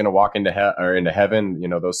 Hitler's going to walk into into heaven.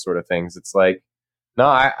 Those sort of things. It's like, no,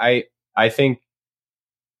 I think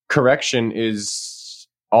correction is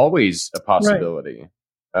always a possibility.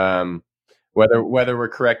 Right. Whether we're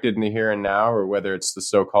corrected in the here and now, or whether it's the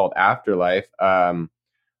so-called afterlife,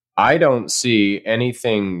 I don't see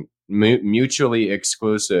anything mutually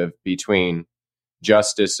exclusive between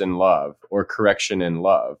justice and love, or correction and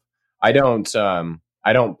love. I don't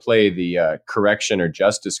play the correction or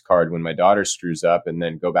justice card when my daughter screws up and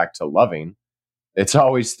then go back to loving. It's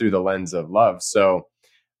always through the lens of love. So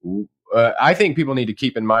I think people need to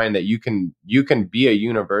keep in mind that you can be a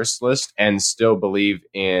universalist and still believe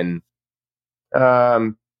in,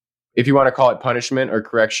 if you want to call it punishment or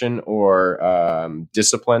correction or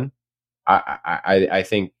discipline. I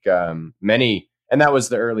think many, and that was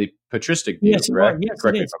the early patristic view. Yes, correct? Yes,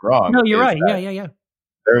 correct me if I'm wrong. No, you're right.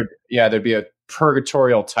 Yeah. There'd be a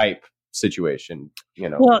purgatorial type situation,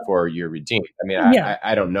 before you're redeemed. I mean,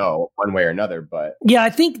 I don't know one way or another, but yeah, I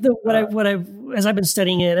think as I've been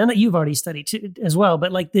studying it, and you've already studied too, as well,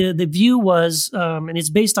 but like the view was, and it's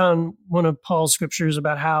based on one of Paul's scriptures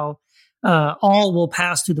about how all will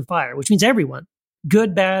pass through the fire, which means everyone,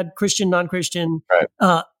 good, bad, Christian, non-Christian,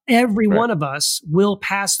 right. Every one of us will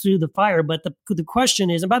pass through the fire. But the question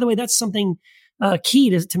is, and by the way, that's something key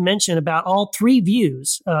to mention about all three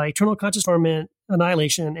views, eternal conscious torment,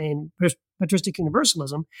 annihilation, and patristic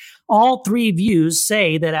universalism. All three views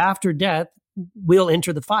say that after death, we'll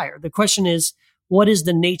enter the fire. The question is, what is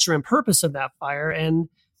the nature and purpose of that fire? And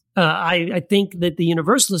I think that the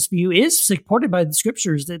universalist view is supported by the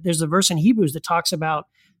scriptures. That there's a verse in Hebrews that talks about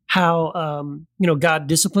how God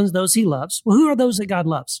disciplines those he loves. Well, who are those that God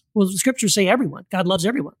loves? Well, the scriptures say everyone. God loves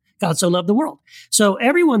everyone. God so loved the world. So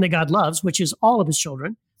everyone that God loves, which is all of his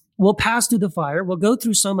children, will pass through the fire, will go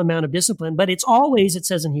through some amount of discipline, but it's always, it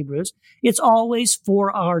says in Hebrews, it's always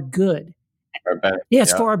for our good.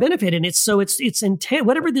 It's for our benefit. And it's intent,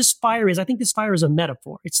 whatever this fire is. I think this fire is a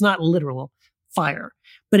metaphor. It's not literal fire,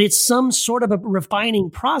 but it's some sort of a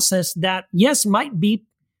refining process that, yes, might be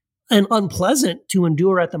and unpleasant to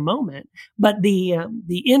endure at the moment, but the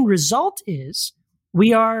end result is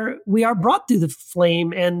we are brought through the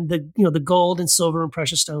flame, and the gold and silver and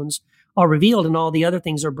precious stones are revealed, and all the other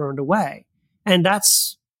things are burned away, and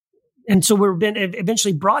so we're been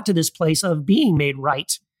eventually brought to this place of being made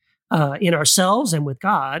right in ourselves and with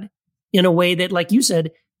God in a way that, like you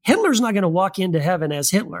said, Hitler's not going to walk into heaven as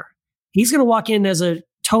Hitler. He's going to walk in as a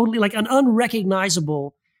totally, like, an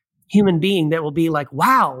unrecognizable human being that will be like,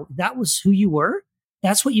 wow, that was who you were?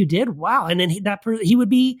 That's what you did? Wow. And then he would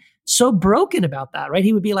be so broken about that, right?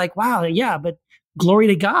 He would be like, wow, yeah, but glory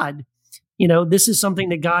to God. This is something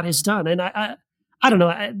that God has done. And I don't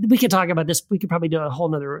know. We could talk about this. We could probably do a whole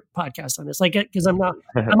nother podcast on this. Like, because I'm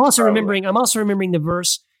also remembering the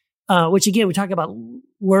verse, which again, we talk about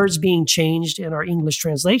words being changed in our English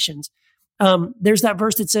translations. There's that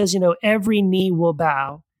verse that says, every knee will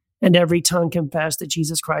bow and every tongue confess that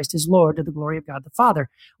Jesus Christ is Lord, to the glory of God the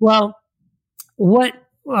Father. Well, what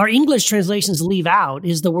our English translations leave out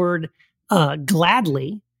is the word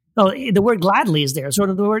gladly. Oh, the word gladly is there.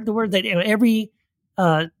 Sort of the word that every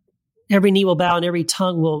knee will bow and every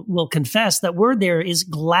tongue will confess. That word there is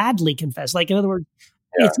gladly confess. Like, in other words,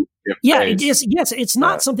 it's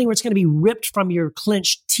not something where it's going to be ripped from your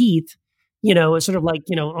clenched teeth. It's sort of like,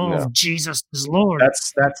 no. Jesus is Lord.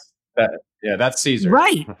 That's Caesar.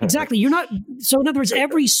 Right. Exactly. You're not. So in other words,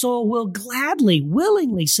 every soul will gladly,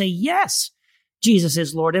 willingly say, yes, Jesus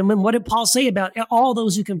is Lord. And then what did Paul say about all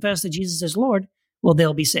those who confess that Jesus is Lord? Well,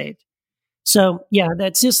 they'll be saved. So yeah,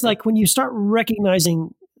 that's just like when you start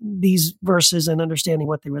recognizing these verses and understanding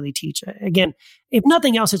what they really teach. Again, if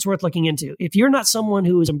nothing else, it's worth looking into. If you're not someone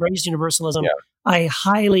who has embraced universalism, I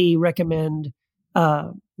highly recommend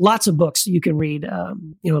lots of books you can read.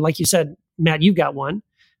 Like you said, Matt, you've got one.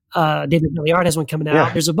 David Hart has one coming out.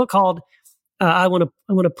 Yeah. There's a book called I want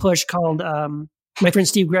to push called my friend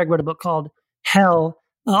Steve Gregg wrote a book called Hell.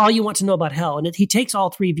 All You Want to Know About Hell, and he takes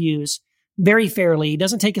all three views very fairly. He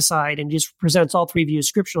doesn't take a side and just presents all three views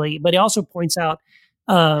scripturally, but he also points out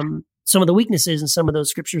some of the weaknesses in some of those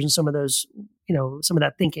scriptures and some of those, some of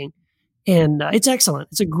that thinking. And it's excellent.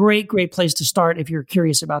 It's a great, great place to start if you're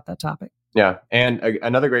curious about that topic. Yeah. And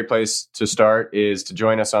another great place to start is to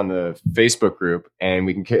join us on the Facebook group.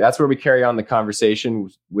 And that's where we carry on the conversation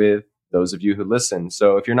with those of you who listen.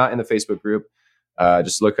 So if you're not in the Facebook group,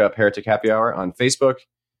 just look up Heretic Happy Hour on Facebook.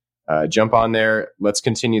 Jump on there. Let's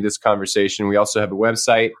continue this conversation. We also have a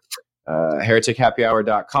website,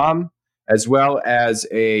 heretichappyhour.com, as well as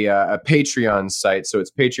a Patreon site. So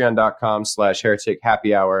it's patreon.com/Heretic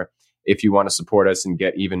Happy Hour if you want to support us and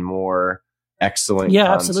get even more excellent content.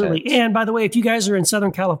 Absolutely. And by the way, if you guys are in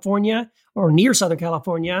Southern California or near Southern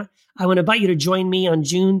California, I want to invite you to join me on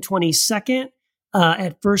June 22nd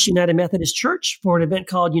at First United Methodist Church for an event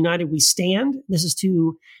called United We Stand. This is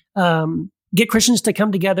to get Christians to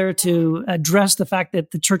come together to address the fact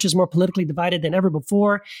that the church is more politically divided than ever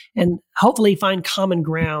before, and hopefully find common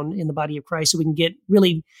ground in the body of Christ so we can get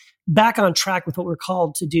really back on track with what we're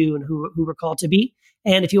called to do and who we're called to be.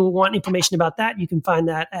 And if you want information about that, you can find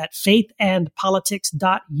that at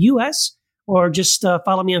faithandpolitics.us, or just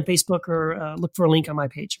follow me on Facebook or look for a link on my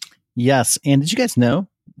page. Yes. And did you guys know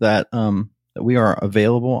that we are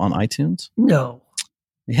available on iTunes? No.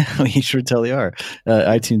 Yeah, we sure totally are.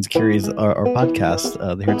 iTunes carries our podcast,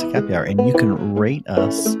 the Heretic Happy Hour, and you can rate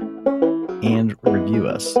us and review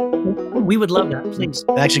us. We would love that, please.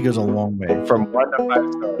 It actually goes a long way. From 1 to 5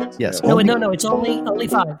 stars. Yes. No, it's only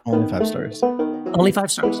 5. Only 5 stars. Only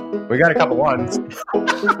 5 stars. We got a couple ones.